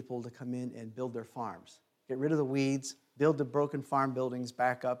Swiss people to come in and build their farms, get rid of the weeds, build the broken farm buildings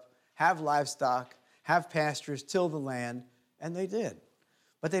back up, have livestock, have pastures, till the land, and they did.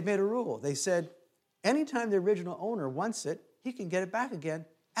 But they made a rule. They said, anytime the original owner wants it, he can get it back again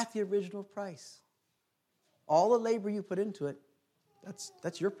at the original price. All the labor you put into it,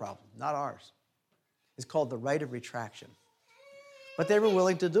 that's your problem, not ours. It's called the right of retraction. But they were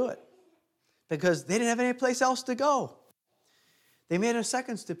willing to do it because they didn't have any place else to go. They made a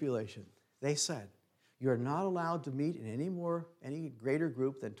second stipulation. They said, you're not allowed to meet in any greater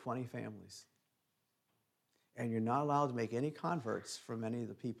group than 20 families. And you're not allowed to make any converts from any of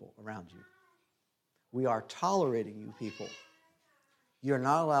the people around you. We are tolerating you people. You're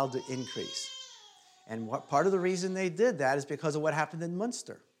not allowed to increase. And part of the reason they did that is because of what happened in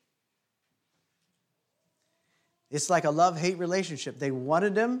Munster. It's like a love-hate relationship. They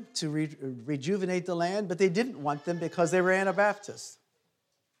wanted them to rejuvenate the land, but they didn't want them because they were Anabaptists.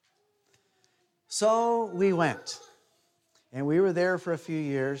 So we went. And we were there for a few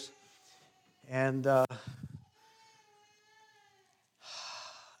years. And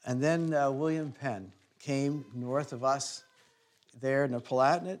then William Penn came north of us there in the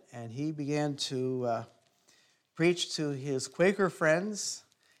Palatinate, and he began to preach to his Quaker friends.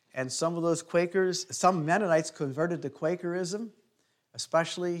 And some of those Quakers, some Mennonites converted to Quakerism,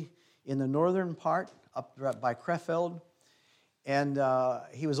 especially in the northern part, up by Krefeld. And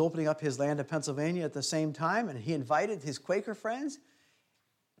he was opening up his land in Pennsylvania at the same time, and he invited his Quaker friends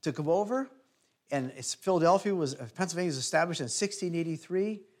to come over. And Pennsylvania was established in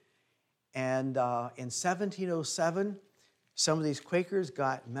 1683. And in 1707, some of these Quakers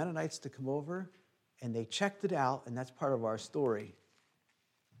got Mennonites to come over, and they checked it out, and that's part of our story.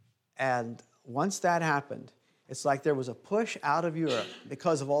 And once that happened, it's like there was a push out of Europe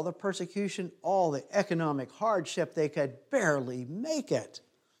because of all the persecution, all the economic hardship. They could barely make it.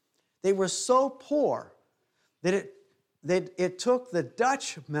 They were so poor that it took the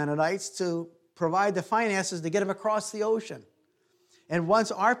Dutch Mennonites to provide the finances to get them across the ocean. And once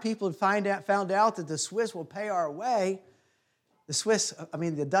our people found out that the Swiss will pay our way,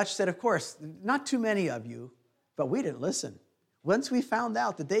 the Dutch said, of course, not too many of you, but we didn't listen. Once we found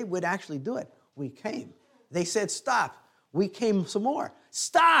out that they would actually do it, we came. They said, stop. We came some more.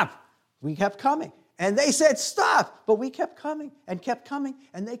 Stop. We kept coming. And they said, stop. But we kept coming, and they kept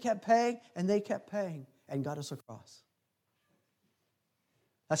paying, and they kept paying, and got us across.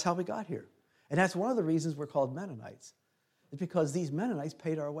 That's how we got here. And that's one of the reasons we're called Mennonites. It's because these Mennonites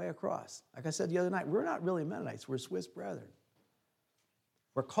paid our way across. Like I said the other night, we're not really Mennonites. We're Swiss brethren.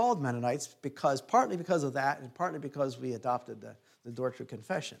 We're called Mennonites partly because of that, and partly because we adopted the Dordtje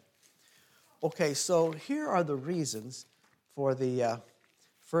Confession. Okay, so here are the reasons for the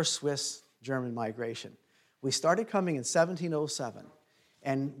first Swiss-German migration. We started coming in 1707,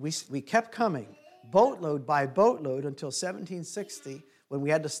 and we kept coming, boatload by boatload, until 1760, when we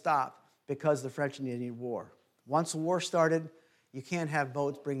had to stop because of the French and Indian War. Once the war started, you can't have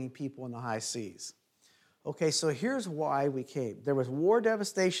boats bringing people in the high seas. Okay, so here's why we came. There was war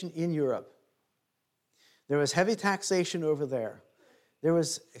devastation in Europe. There was heavy taxation over there. There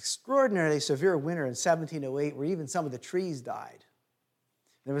was extraordinarily severe winter in 1708 where even some of the trees died.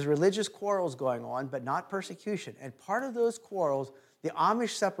 There was religious quarrels going on, but not persecution. And part of those quarrels, the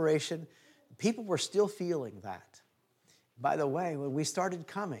Amish separation, people were still feeling that. By the way, when we started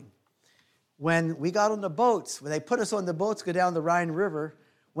coming, when we got on the boats, when they put us on the boats to go down the Rhine River,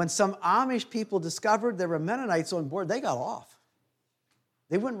 when some Amish people discovered there were Mennonites on board, they got off.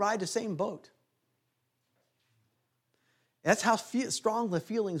 They wouldn't ride the same boat. That's how strong the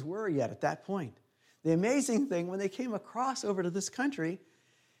feelings were yet at that point. The amazing thing, when they came across over to this country,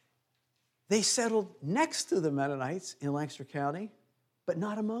 they settled next to the Mennonites in Lancaster County, but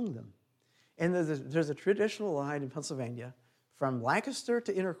not among them. And there's a traditional line in Pennsylvania from Lancaster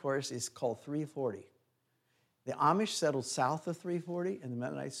to Intercourse is called 340. The Amish settled south of 340, and the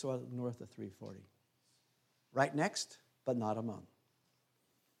Mennonites settled north of 340. Right next, but not among.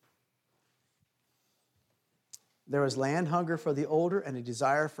 There was land hunger for the older and a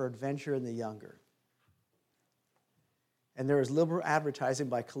desire for adventure in the younger. And there was liberal advertising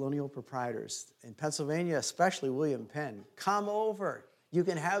by colonial proprietors. In Pennsylvania, especially William Penn, come over. You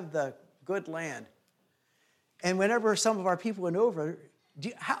can have the good land. And whenever some of our people went over,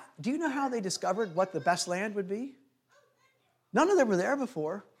 do you know how they discovered what the best land would be? None of them were there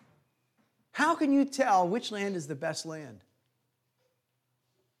before. How can you tell which land is the best land?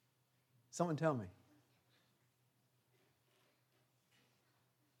 Someone tell me.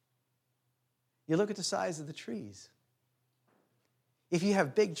 You look at the size of the trees. If you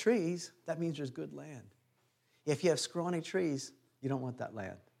have big trees, that means there's good land. If you have scrawny trees, you don't want that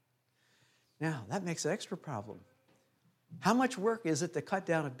land. Now, that makes an extra problem. How much work is it to cut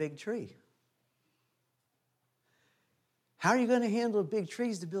down a big tree? How are you going to handle big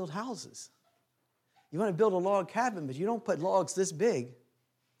trees to build houses? You want to build a log cabin, but you don't put logs this big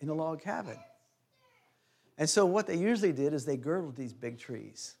in a log cabin. And so what they usually did is they girdled these big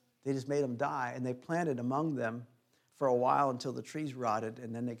trees. They just made them die, and they planted among them for a while until the trees rotted,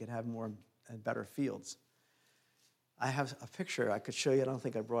 and then they could have more and better fields. I have a picture I could show you. I don't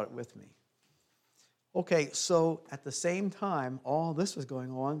think I brought it with me. Okay, so at the same time all this was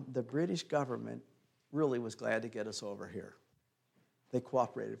going on, the British government really was glad to get us over here. They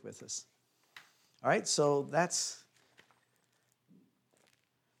cooperated with us. All right, so that's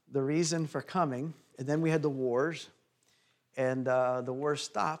the reason for coming. And then we had the wars, and the wars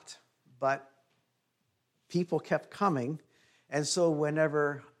stopped, but people kept coming. And so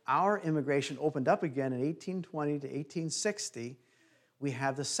whenever our immigration opened up again in 1820 to 1860, we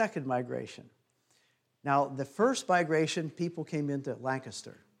have the second migration. Now, the first migration, people came into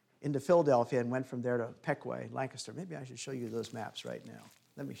Lancaster, into Philadelphia, and went from there to Pequea, Lancaster. Maybe I should show you those maps right now.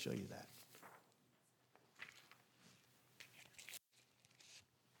 Let me show you that.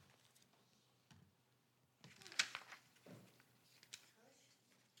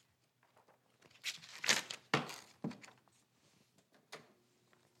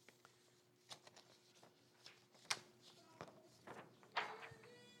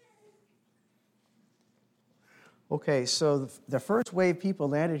 Okay, so the first wave people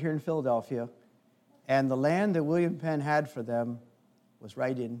landed here in Philadelphia, and the land that William Penn had for them was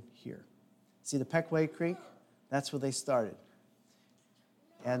right in here. See the Pequea Creek? That's where they started.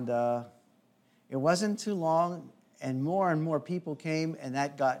 And it wasn't too long, and more people came, and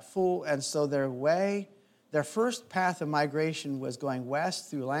that got full. And so their first path of migration was going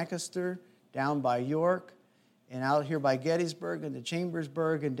west through Lancaster, down by York, and out here by Gettysburg and to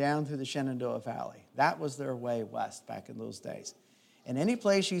Chambersburg and down through the Shenandoah Valley. That was their way west back in those days. And any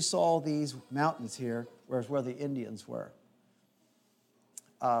place you saw these mountains here was where the Indians were.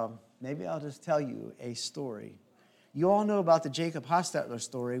 Maybe I'll just tell you a story. You all know about the Jacob Hostetler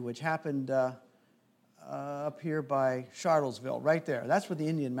story, which happened up here by Charlottesville, right there. That's where the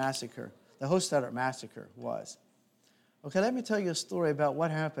Indian massacre, the Hostetler massacre was. Okay, let me tell you a story about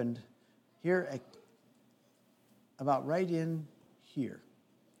what happened here about right in here,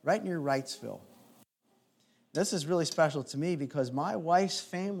 right near Wrightsville. This is really special to me because my wife's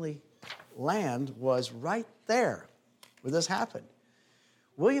family land was right there where this happened.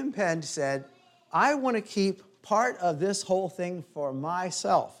 William Penn said, I want to keep part of this whole thing for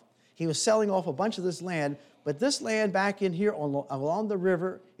myself. He was selling off a bunch of this land, but this land back in here along the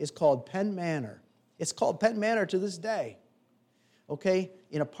river is called Penn Manor. It's called Penn Manor to this day. Okay,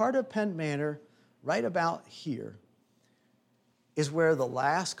 in a part of Penn Manor, right about here, is where the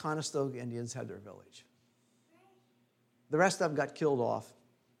last Conestoga Indians had their village. The rest of them got killed off.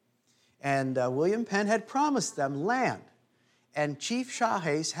 And William Penn had promised them land. And Chief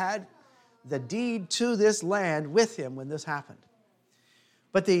Shahase had the deed to this land with him when this happened.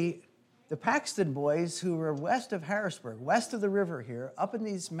 But the Paxton boys who were west of Harrisburg, west of the river here, up in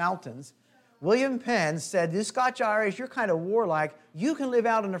these mountains, William Penn said, you Scotch-Irish, you're kind of warlike. You can live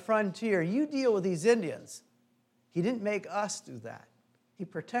out on the frontier. You deal with these Indians. He didn't make us do that. He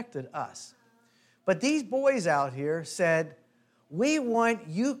protected us. But these boys out here said, we want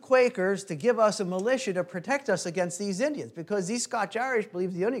you Quakers to give us a militia to protect us against these Indians because these Scotch-Irish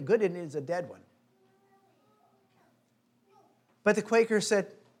believe the only good Indian is a dead one. But the Quakers said,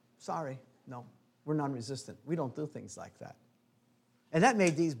 sorry, no, we're non-resistant. We don't do things like that. And that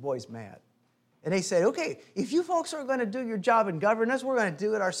made these boys mad. And they said, okay, if you folks are going to do your job and govern us, we're going to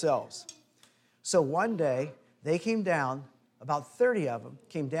do it ourselves. So one day, they came down, about 30 of them,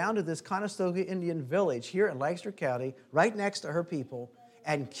 came down to this Conestoga Indian village here in Lancaster County, right next to her people,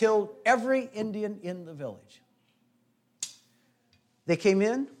 and killed every Indian in the village. They came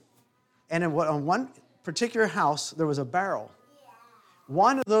in, and on one particular house, there was a barrel.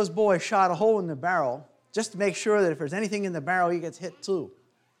 One of those boys shot a hole in the barrel just to make sure that if there's anything in the barrel, he gets hit too.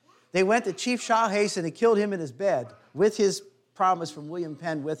 They went to Chief Shahase, and they killed him in his bed with his promise from William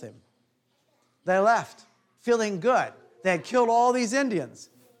Penn with him. They left, feeling good. They had killed all these Indians.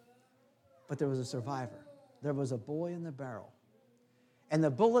 but there was a survivor. There was a boy in the barrel. And the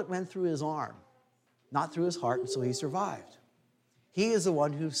bullet went through his arm, not through his heart, and so he survived. He is the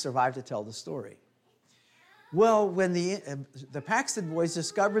one who survived to tell the story. Well, when the Paxton boys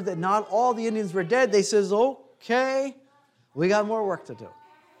discovered that not all the Indians were dead, they says, okay, we got more work to do.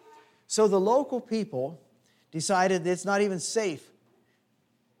 So the local people decided that it's not even safe.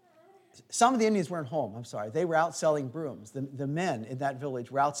 Some of the Indians weren't home, I'm sorry. They were out selling brooms. The men in that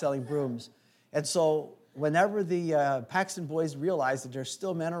village were out selling brooms. And so whenever the Paxton boys realized that there's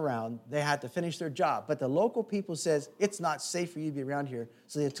still men around, they had to finish their job. But the local people says, it's not safe for you to be around here.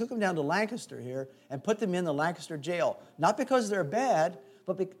 So they took them down to Lancaster here and put them in the Lancaster jail. Not because they're bad,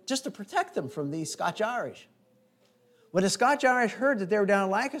 but just to protect them from the Scotch-Irish. When the Scotch-Irish heard that they were down in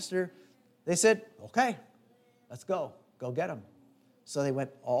Lancaster, they said, okay, let's go. Go get them. So they went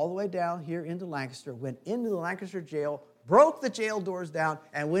all the way down here into Lancaster, went into the Lancaster jail, broke the jail doors down,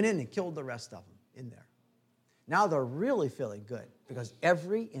 and went in and killed the rest of them in there. Now they're really feeling good because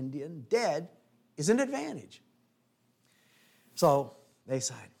every Indian dead is an advantage. So they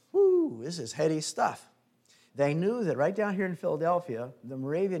decided, whoo, this is heady stuff. They knew that right down here in Philadelphia, the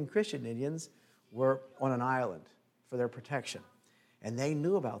Moravian Christian Indians were on an island for their protection. And they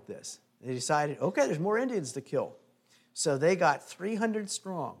knew about this. They decided, okay, there's more Indians to kill. So they got 300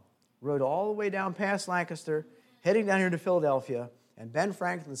 strong, rode all the way down past Lancaster, heading down here to Philadelphia, and Ben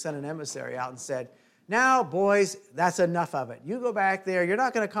Franklin sent an emissary out and said, now, boys, that's enough of it. You go back there. You're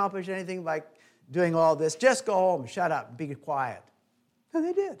not going to accomplish anything by doing all this. Just go home, shut up, and be quiet. And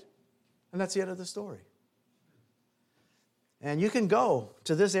they did. And that's the end of the story. And you can go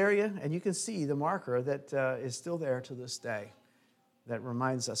to this area, and you can see the marker that is still there to this day that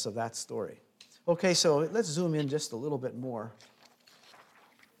reminds us of that story. Okay, so let's zoom in just a little bit more.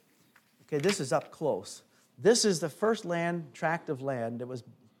 Okay, this is up close. This is the first tract of land that was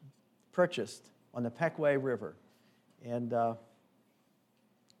purchased on the Pequea River. And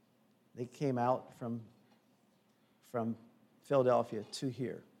they came out from Philadelphia to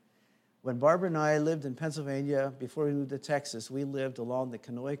here. When Barbara and I lived in Pennsylvania, before we moved to Texas, we lived along the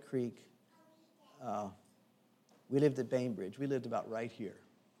Conoy Creek. We lived at Bainbridge. We lived about right here.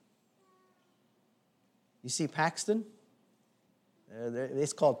 You see Paxton?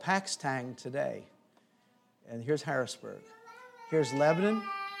 It's called Paxtang today. And here's Harrisburg. Here's Lebanon.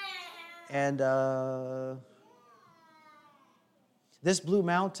 And this Blue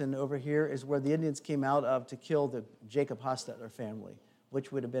Mountain over here is where the Indians came out of to kill the Jacob Hostetler family,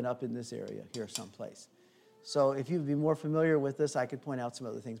 which would have been up in this area here someplace. So if you'd be more familiar with this, I could point out some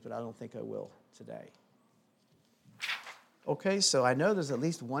other things, but I don't think I will today. Okay, so I know there's at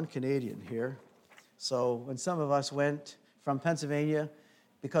least one Canadian here. So when some of us went from Pennsylvania,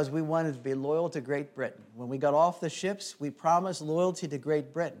 because we wanted to be loyal to Great Britain. When we got off the ships, we promised loyalty to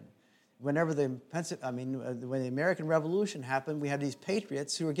Great Britain. When the American Revolution happened, we had these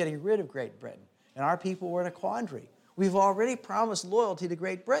patriots who were getting rid of Great Britain, and our people were in a quandary. We've already promised loyalty to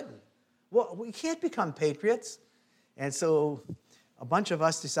Great Britain. Well, we can't become patriots. And so a bunch of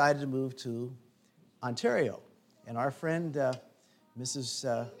us decided to move to Ontario. And our friend,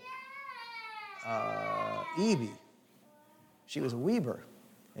 Mrs. Eby, she was a Weber.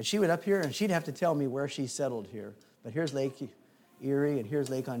 And she went up here, and she'd have to tell me where she settled here. But here's Lake Erie, and here's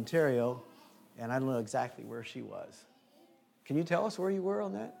Lake Ontario, and I don't know exactly where she was. Can you tell us where you were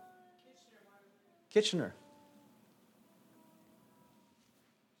on that? Kitchener.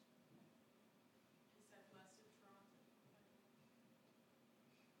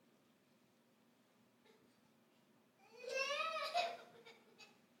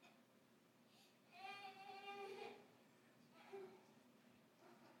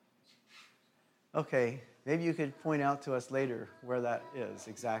 Okay, maybe you could point out to us later where that is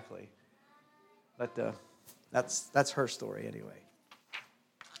exactly. But that's her story anyway.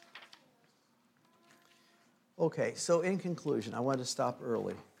 Okay, so in conclusion, I wanted to stop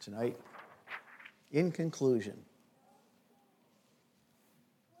early tonight. In conclusion,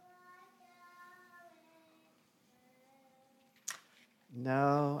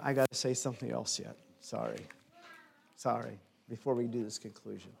 no, I got to say something else yet. Sorry, before we do this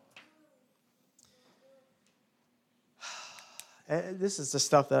conclusion. This is the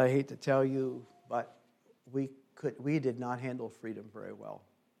stuff that I hate to tell you, but we did not handle freedom very well.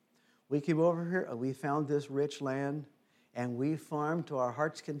 We came over here and we found this rich land, and we farmed to our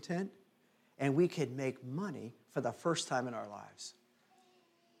heart's content, and we could make money for the first time in our lives.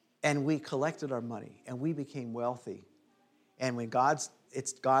 And we collected our money, and we became wealthy. And when God's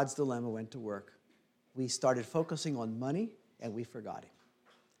dilemma went to work, we started focusing on money, and we forgot Him.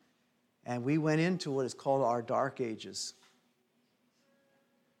 And we went into what is called our dark ages.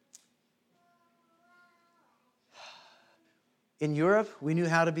 In Europe, we knew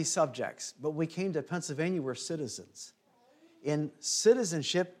how to be subjects, but when we came to Pennsylvania, we're citizens. In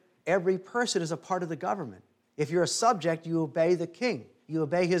citizenship, every person is a part of the government. If you're a subject, you obey the king. You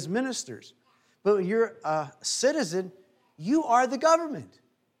obey his ministers. But when you're a citizen, you are the government.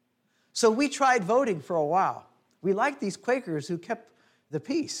 So we tried voting for a while. We liked these Quakers who kept the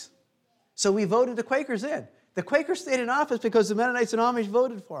peace. So we voted the Quakers in. The Quakers stayed in office because the Mennonites and Amish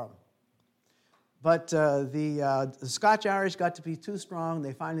voted for them. But the Scotch-Irish got to be too strong.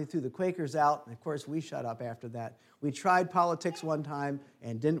 They finally threw the Quakers out. And, of course, we shut up after that. We tried politics one time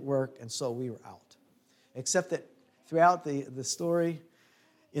and didn't work, and so we were out. Except that throughout the story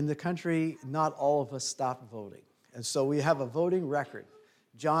in the country, not all of us stopped voting. And so we have a voting record.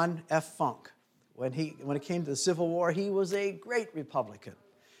 John F. Funk, when it came to the Civil War, he was a great Republican.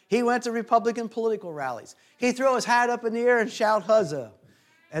 He went to Republican political rallies. He'd throw his hat up in the air and shout, "Huzzah,"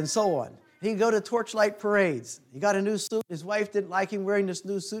 and so on. He'd go to torchlight parades. He got a new suit. His wife didn't like him wearing this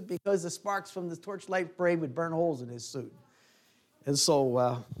new suit because the sparks from the torchlight parade would burn holes in his suit. And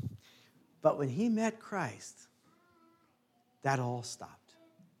so, but when he met Christ, that all stopped.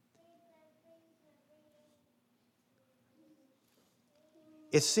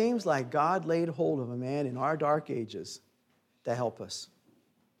 It seems like God laid hold of a man in our dark ages to help us.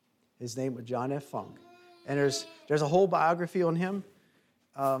 His name was John F. Funk. And there's a whole biography on him.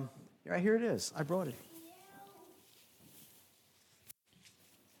 Right here it is. I brought it.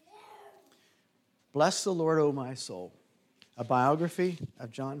 Bless the Lord, O my soul. A biography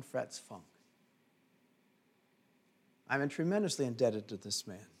of John Fretz Funk. I'm tremendously indebted to this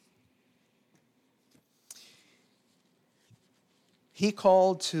man. He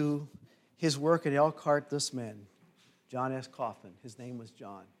called to his work at Elkhart this man, John S. Kaufman. His name was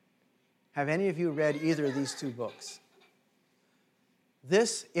John. Have any of you read either of these two books?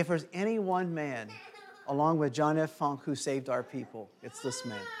 This, if there's any one man, along with John F. Funk, who saved our people, it's this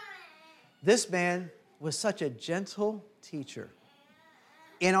man. This man was such a gentle teacher.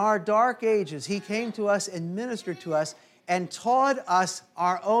 In our dark ages, he came to us and ministered to us and taught us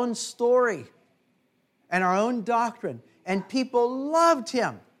our own story and our own doctrine. And people loved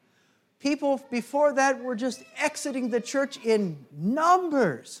him. People before that were just exiting the church in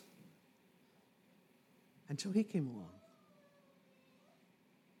numbers until he came along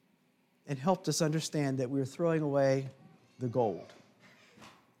and helped us understand that we were throwing away the gold.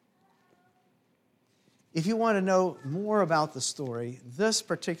 If you want to know more about the story, this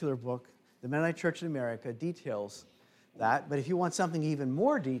particular book, The Mennonite Church in America, details that. But if you want something even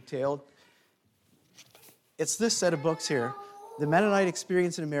more detailed, it's this set of books here, The Mennonite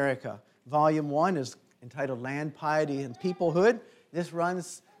Experience in America. Volume 1 is entitled Land, Piety, and Peoplehood. This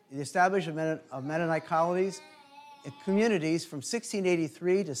runs the establishment of Mennonite colonies and communities from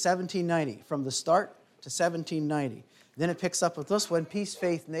 1683 to 1790, from the start to 1790. Then it picks up with this one, Peace,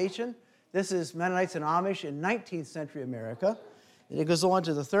 Faith, Nation. This is Mennonites and Amish in 19th century America. And it goes on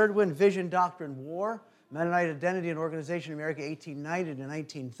to the third one, Vision, Doctrine, War, Mennonite Identity and Organization in America, 1890 to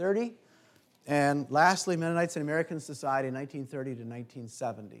 1930. And lastly, Mennonites and American Society, 1930 to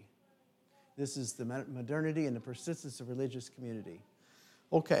 1970. This is the modernity and the persistence of religious community.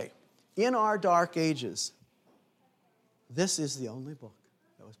 Okay, in our dark ages, this is the only book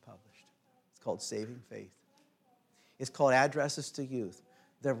that was published. It's called Saving Faith. It's called Addresses to Youth.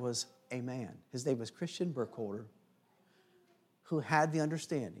 There was a man, his name was Christian Burkholder, who had the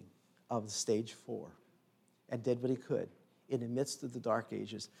understanding of the stage 4 and did what he could in the midst of the dark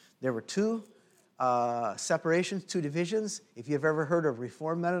ages. There were two separations, two divisions. If you've ever heard of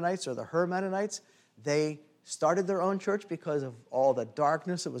Reformed Mennonites or the Her Mennonites, they started their own church because of all the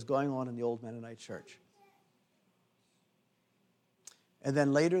darkness that was going on in the old Mennonite church. And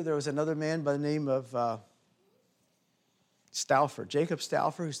then later there was another man by the name of Stauffer, Jacob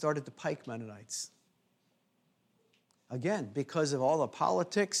Stauffer, who started the Pike Mennonites. Again, because of all the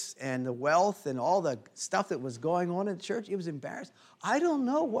politics and the wealth and all the stuff that was going on in the church, it was embarrassing. I don't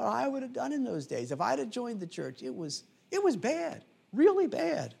know what I would have done in those days. If I'd have joined the church, it was bad, really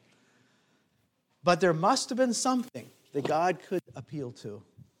bad. But there must have been something that God could appeal to.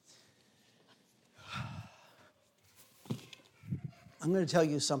 I'm going to tell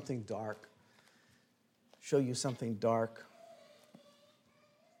you something dark, show you something dark.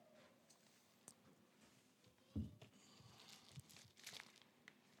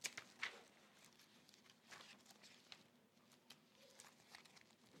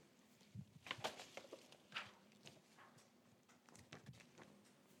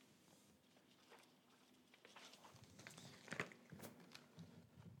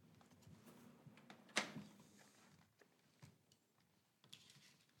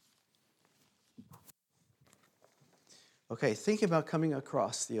 Okay, think about coming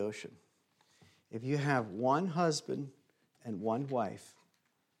across the ocean. If you have one husband and one wife,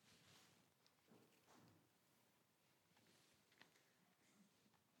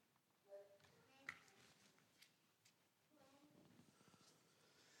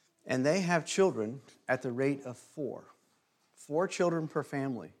 and they have children at the rate of 4 children per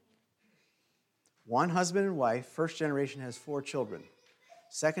family. One husband and wife, first generation has 4 children.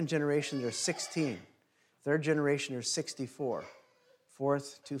 Second generation, there's 16. Third generation, there's 64.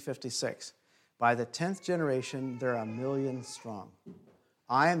 Fourth, 256. By the 10th generation, they're 1 million strong.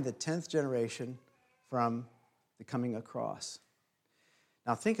 I am the 10th generation from the coming across.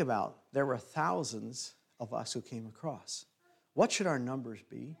 Now think about, there were thousands of us who came across. What should our numbers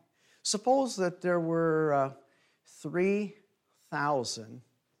be? Suppose that there were 3,000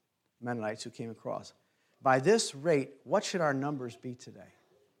 Mennonites who came across. By this rate, what should our numbers be today?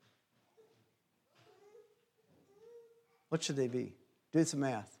 What should they be? Do some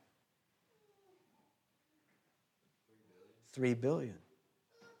math. 3 billion.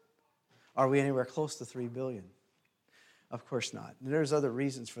 Are we anywhere close to 3 billion? Of course not. There's other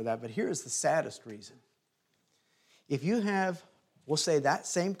reasons for that, but here's the saddest reason. If you have, we'll say that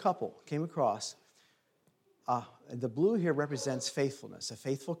same couple came across, the blue here represents faithfulness, a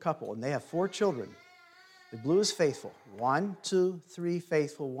faithful couple, and they have 4 children. The blue is faithful. 1, 2, 3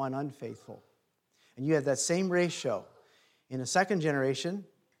 faithful, 1 unfaithful. And you have that same ratio. In the second generation,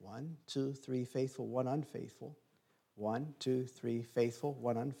 1, 2, 3 faithful, 1 unfaithful. 1, 2, 3 faithful,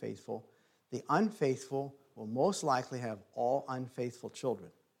 1 unfaithful. The unfaithful will most likely have all unfaithful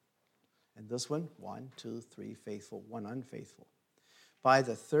children. And this one, 1, 2, 3 faithful, 1 unfaithful. By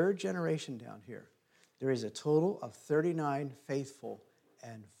the third generation down here, there is a total of 39 faithful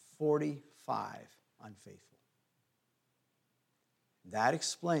and 45 unfaithful. That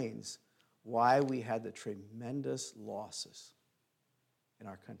explains why we had the tremendous losses in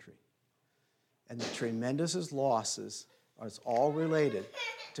our country. And the tremendous losses are all related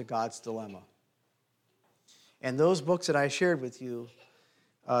to God's dilemma. And those books that I shared with you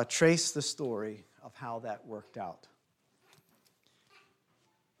trace the story of how that worked out.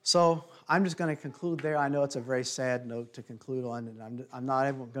 So I'm just going to conclude there. I know it's a very sad note to conclude on, and I'm not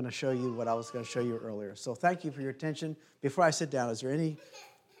even going to show you what I was going to show you earlier. So thank you for your attention. Before I sit down, is there any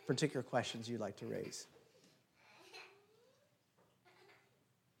particular questions you'd like to raise?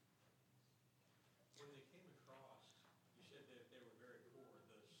 When they came across, you said that they were very poor.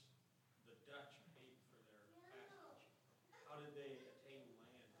 The Dutch paid for their passage. How did they attain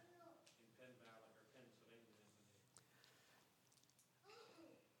land in Penn Valley or Pennsylvania?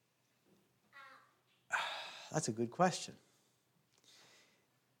 That's a good question.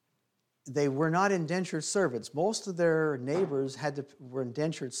 They were not indentured servants. Most of their neighbors were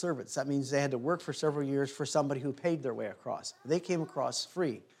indentured servants. That means they had to work for several years for somebody who paid their way across. They came across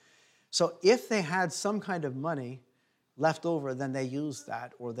free. So if they had some kind of money left over, then they used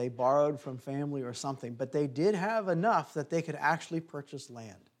that, or they borrowed from family or something. But they did have enough that they could actually purchase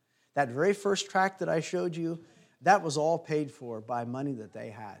land. That very first tract that I showed you, that was all paid for by money that they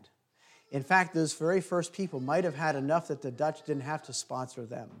had. In fact, those very first people might have had enough that the Dutch didn't have to sponsor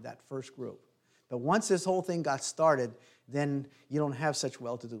them, that first group. But once this whole thing got started, then you don't have such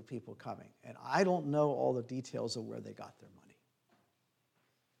well-to-do people coming. And I don't know all the details of where they got their money.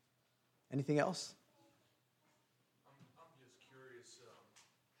 Anything else? I'm just curious,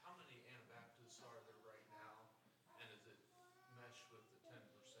 how many Anabaptists are there right now, and is it meshed with the 10%?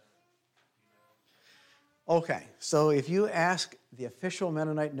 You know? Okay, so if you ask the official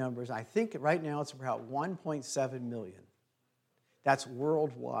Mennonite numbers, I think right now it's about 1.7 million. That's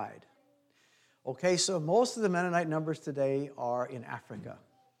worldwide. Okay, so most of the Mennonite numbers today are in Africa.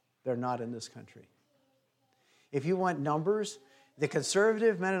 They're not in this country. If you want numbers, the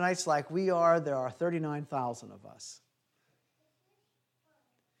conservative Mennonites like we are, there are 39,000 of us.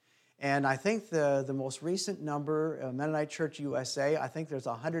 And I think the most recent number, Mennonite Church USA, I think there's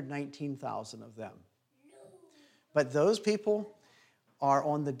 119,000 of them. But those people are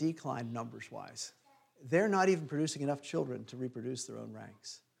on the decline numbers-wise. They're not even producing enough children to reproduce their own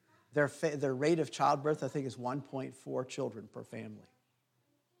ranks. Their rate of childbirth, I think, is 1.4 children per family.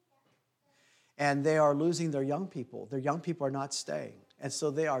 And they are losing their young people. Their young people are not staying. And so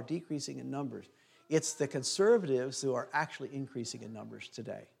they are decreasing in numbers. It's the conservatives who are actually increasing in numbers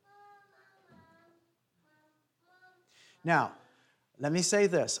today. Now, let me say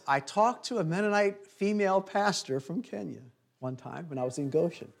this. I talked to a Mennonite female pastor from Kenya one time when I was in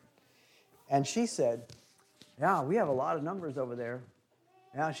Goshen. And she said, yeah, we have a lot of numbers over there.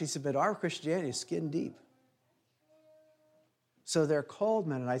 Yeah, she said, but our Christianity is skin deep. So they're called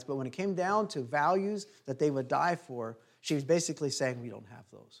Mennonites, but when it came down to values that they would die for, She was basically saying we don't have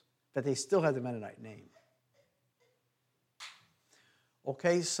those, but they still have the Mennonite name.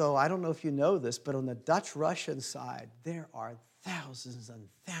 Okay, so I don't know if you know this, but on the Dutch-Russian side, there are thousands and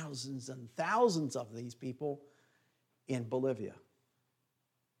thousands and thousands of these people in Bolivia,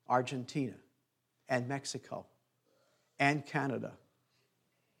 Argentina, and Mexico, and Canada.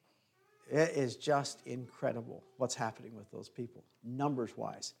 It is just incredible what's happening with those people,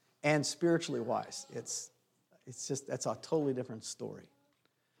 numbers-wise and spiritually-wise. That's a totally different story.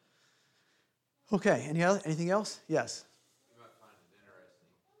 Okay, anything else? Yes. You might find it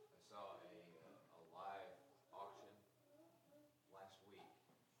interesting. I saw a live auction last week.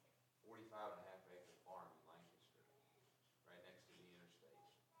 45.5 acre farm in Lancaster, right next to the interstate.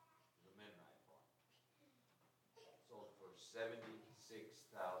 It was a Mennonite farm. Sold for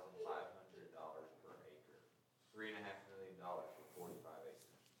 $76,500 per acre. $3.5 million for 45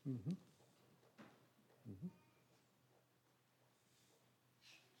 acres. Mm-hmm. Mm-hmm.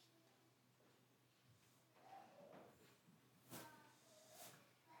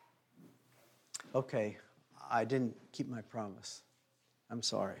 Okay, I didn't keep my promise. I'm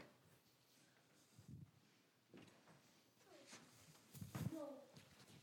sorry.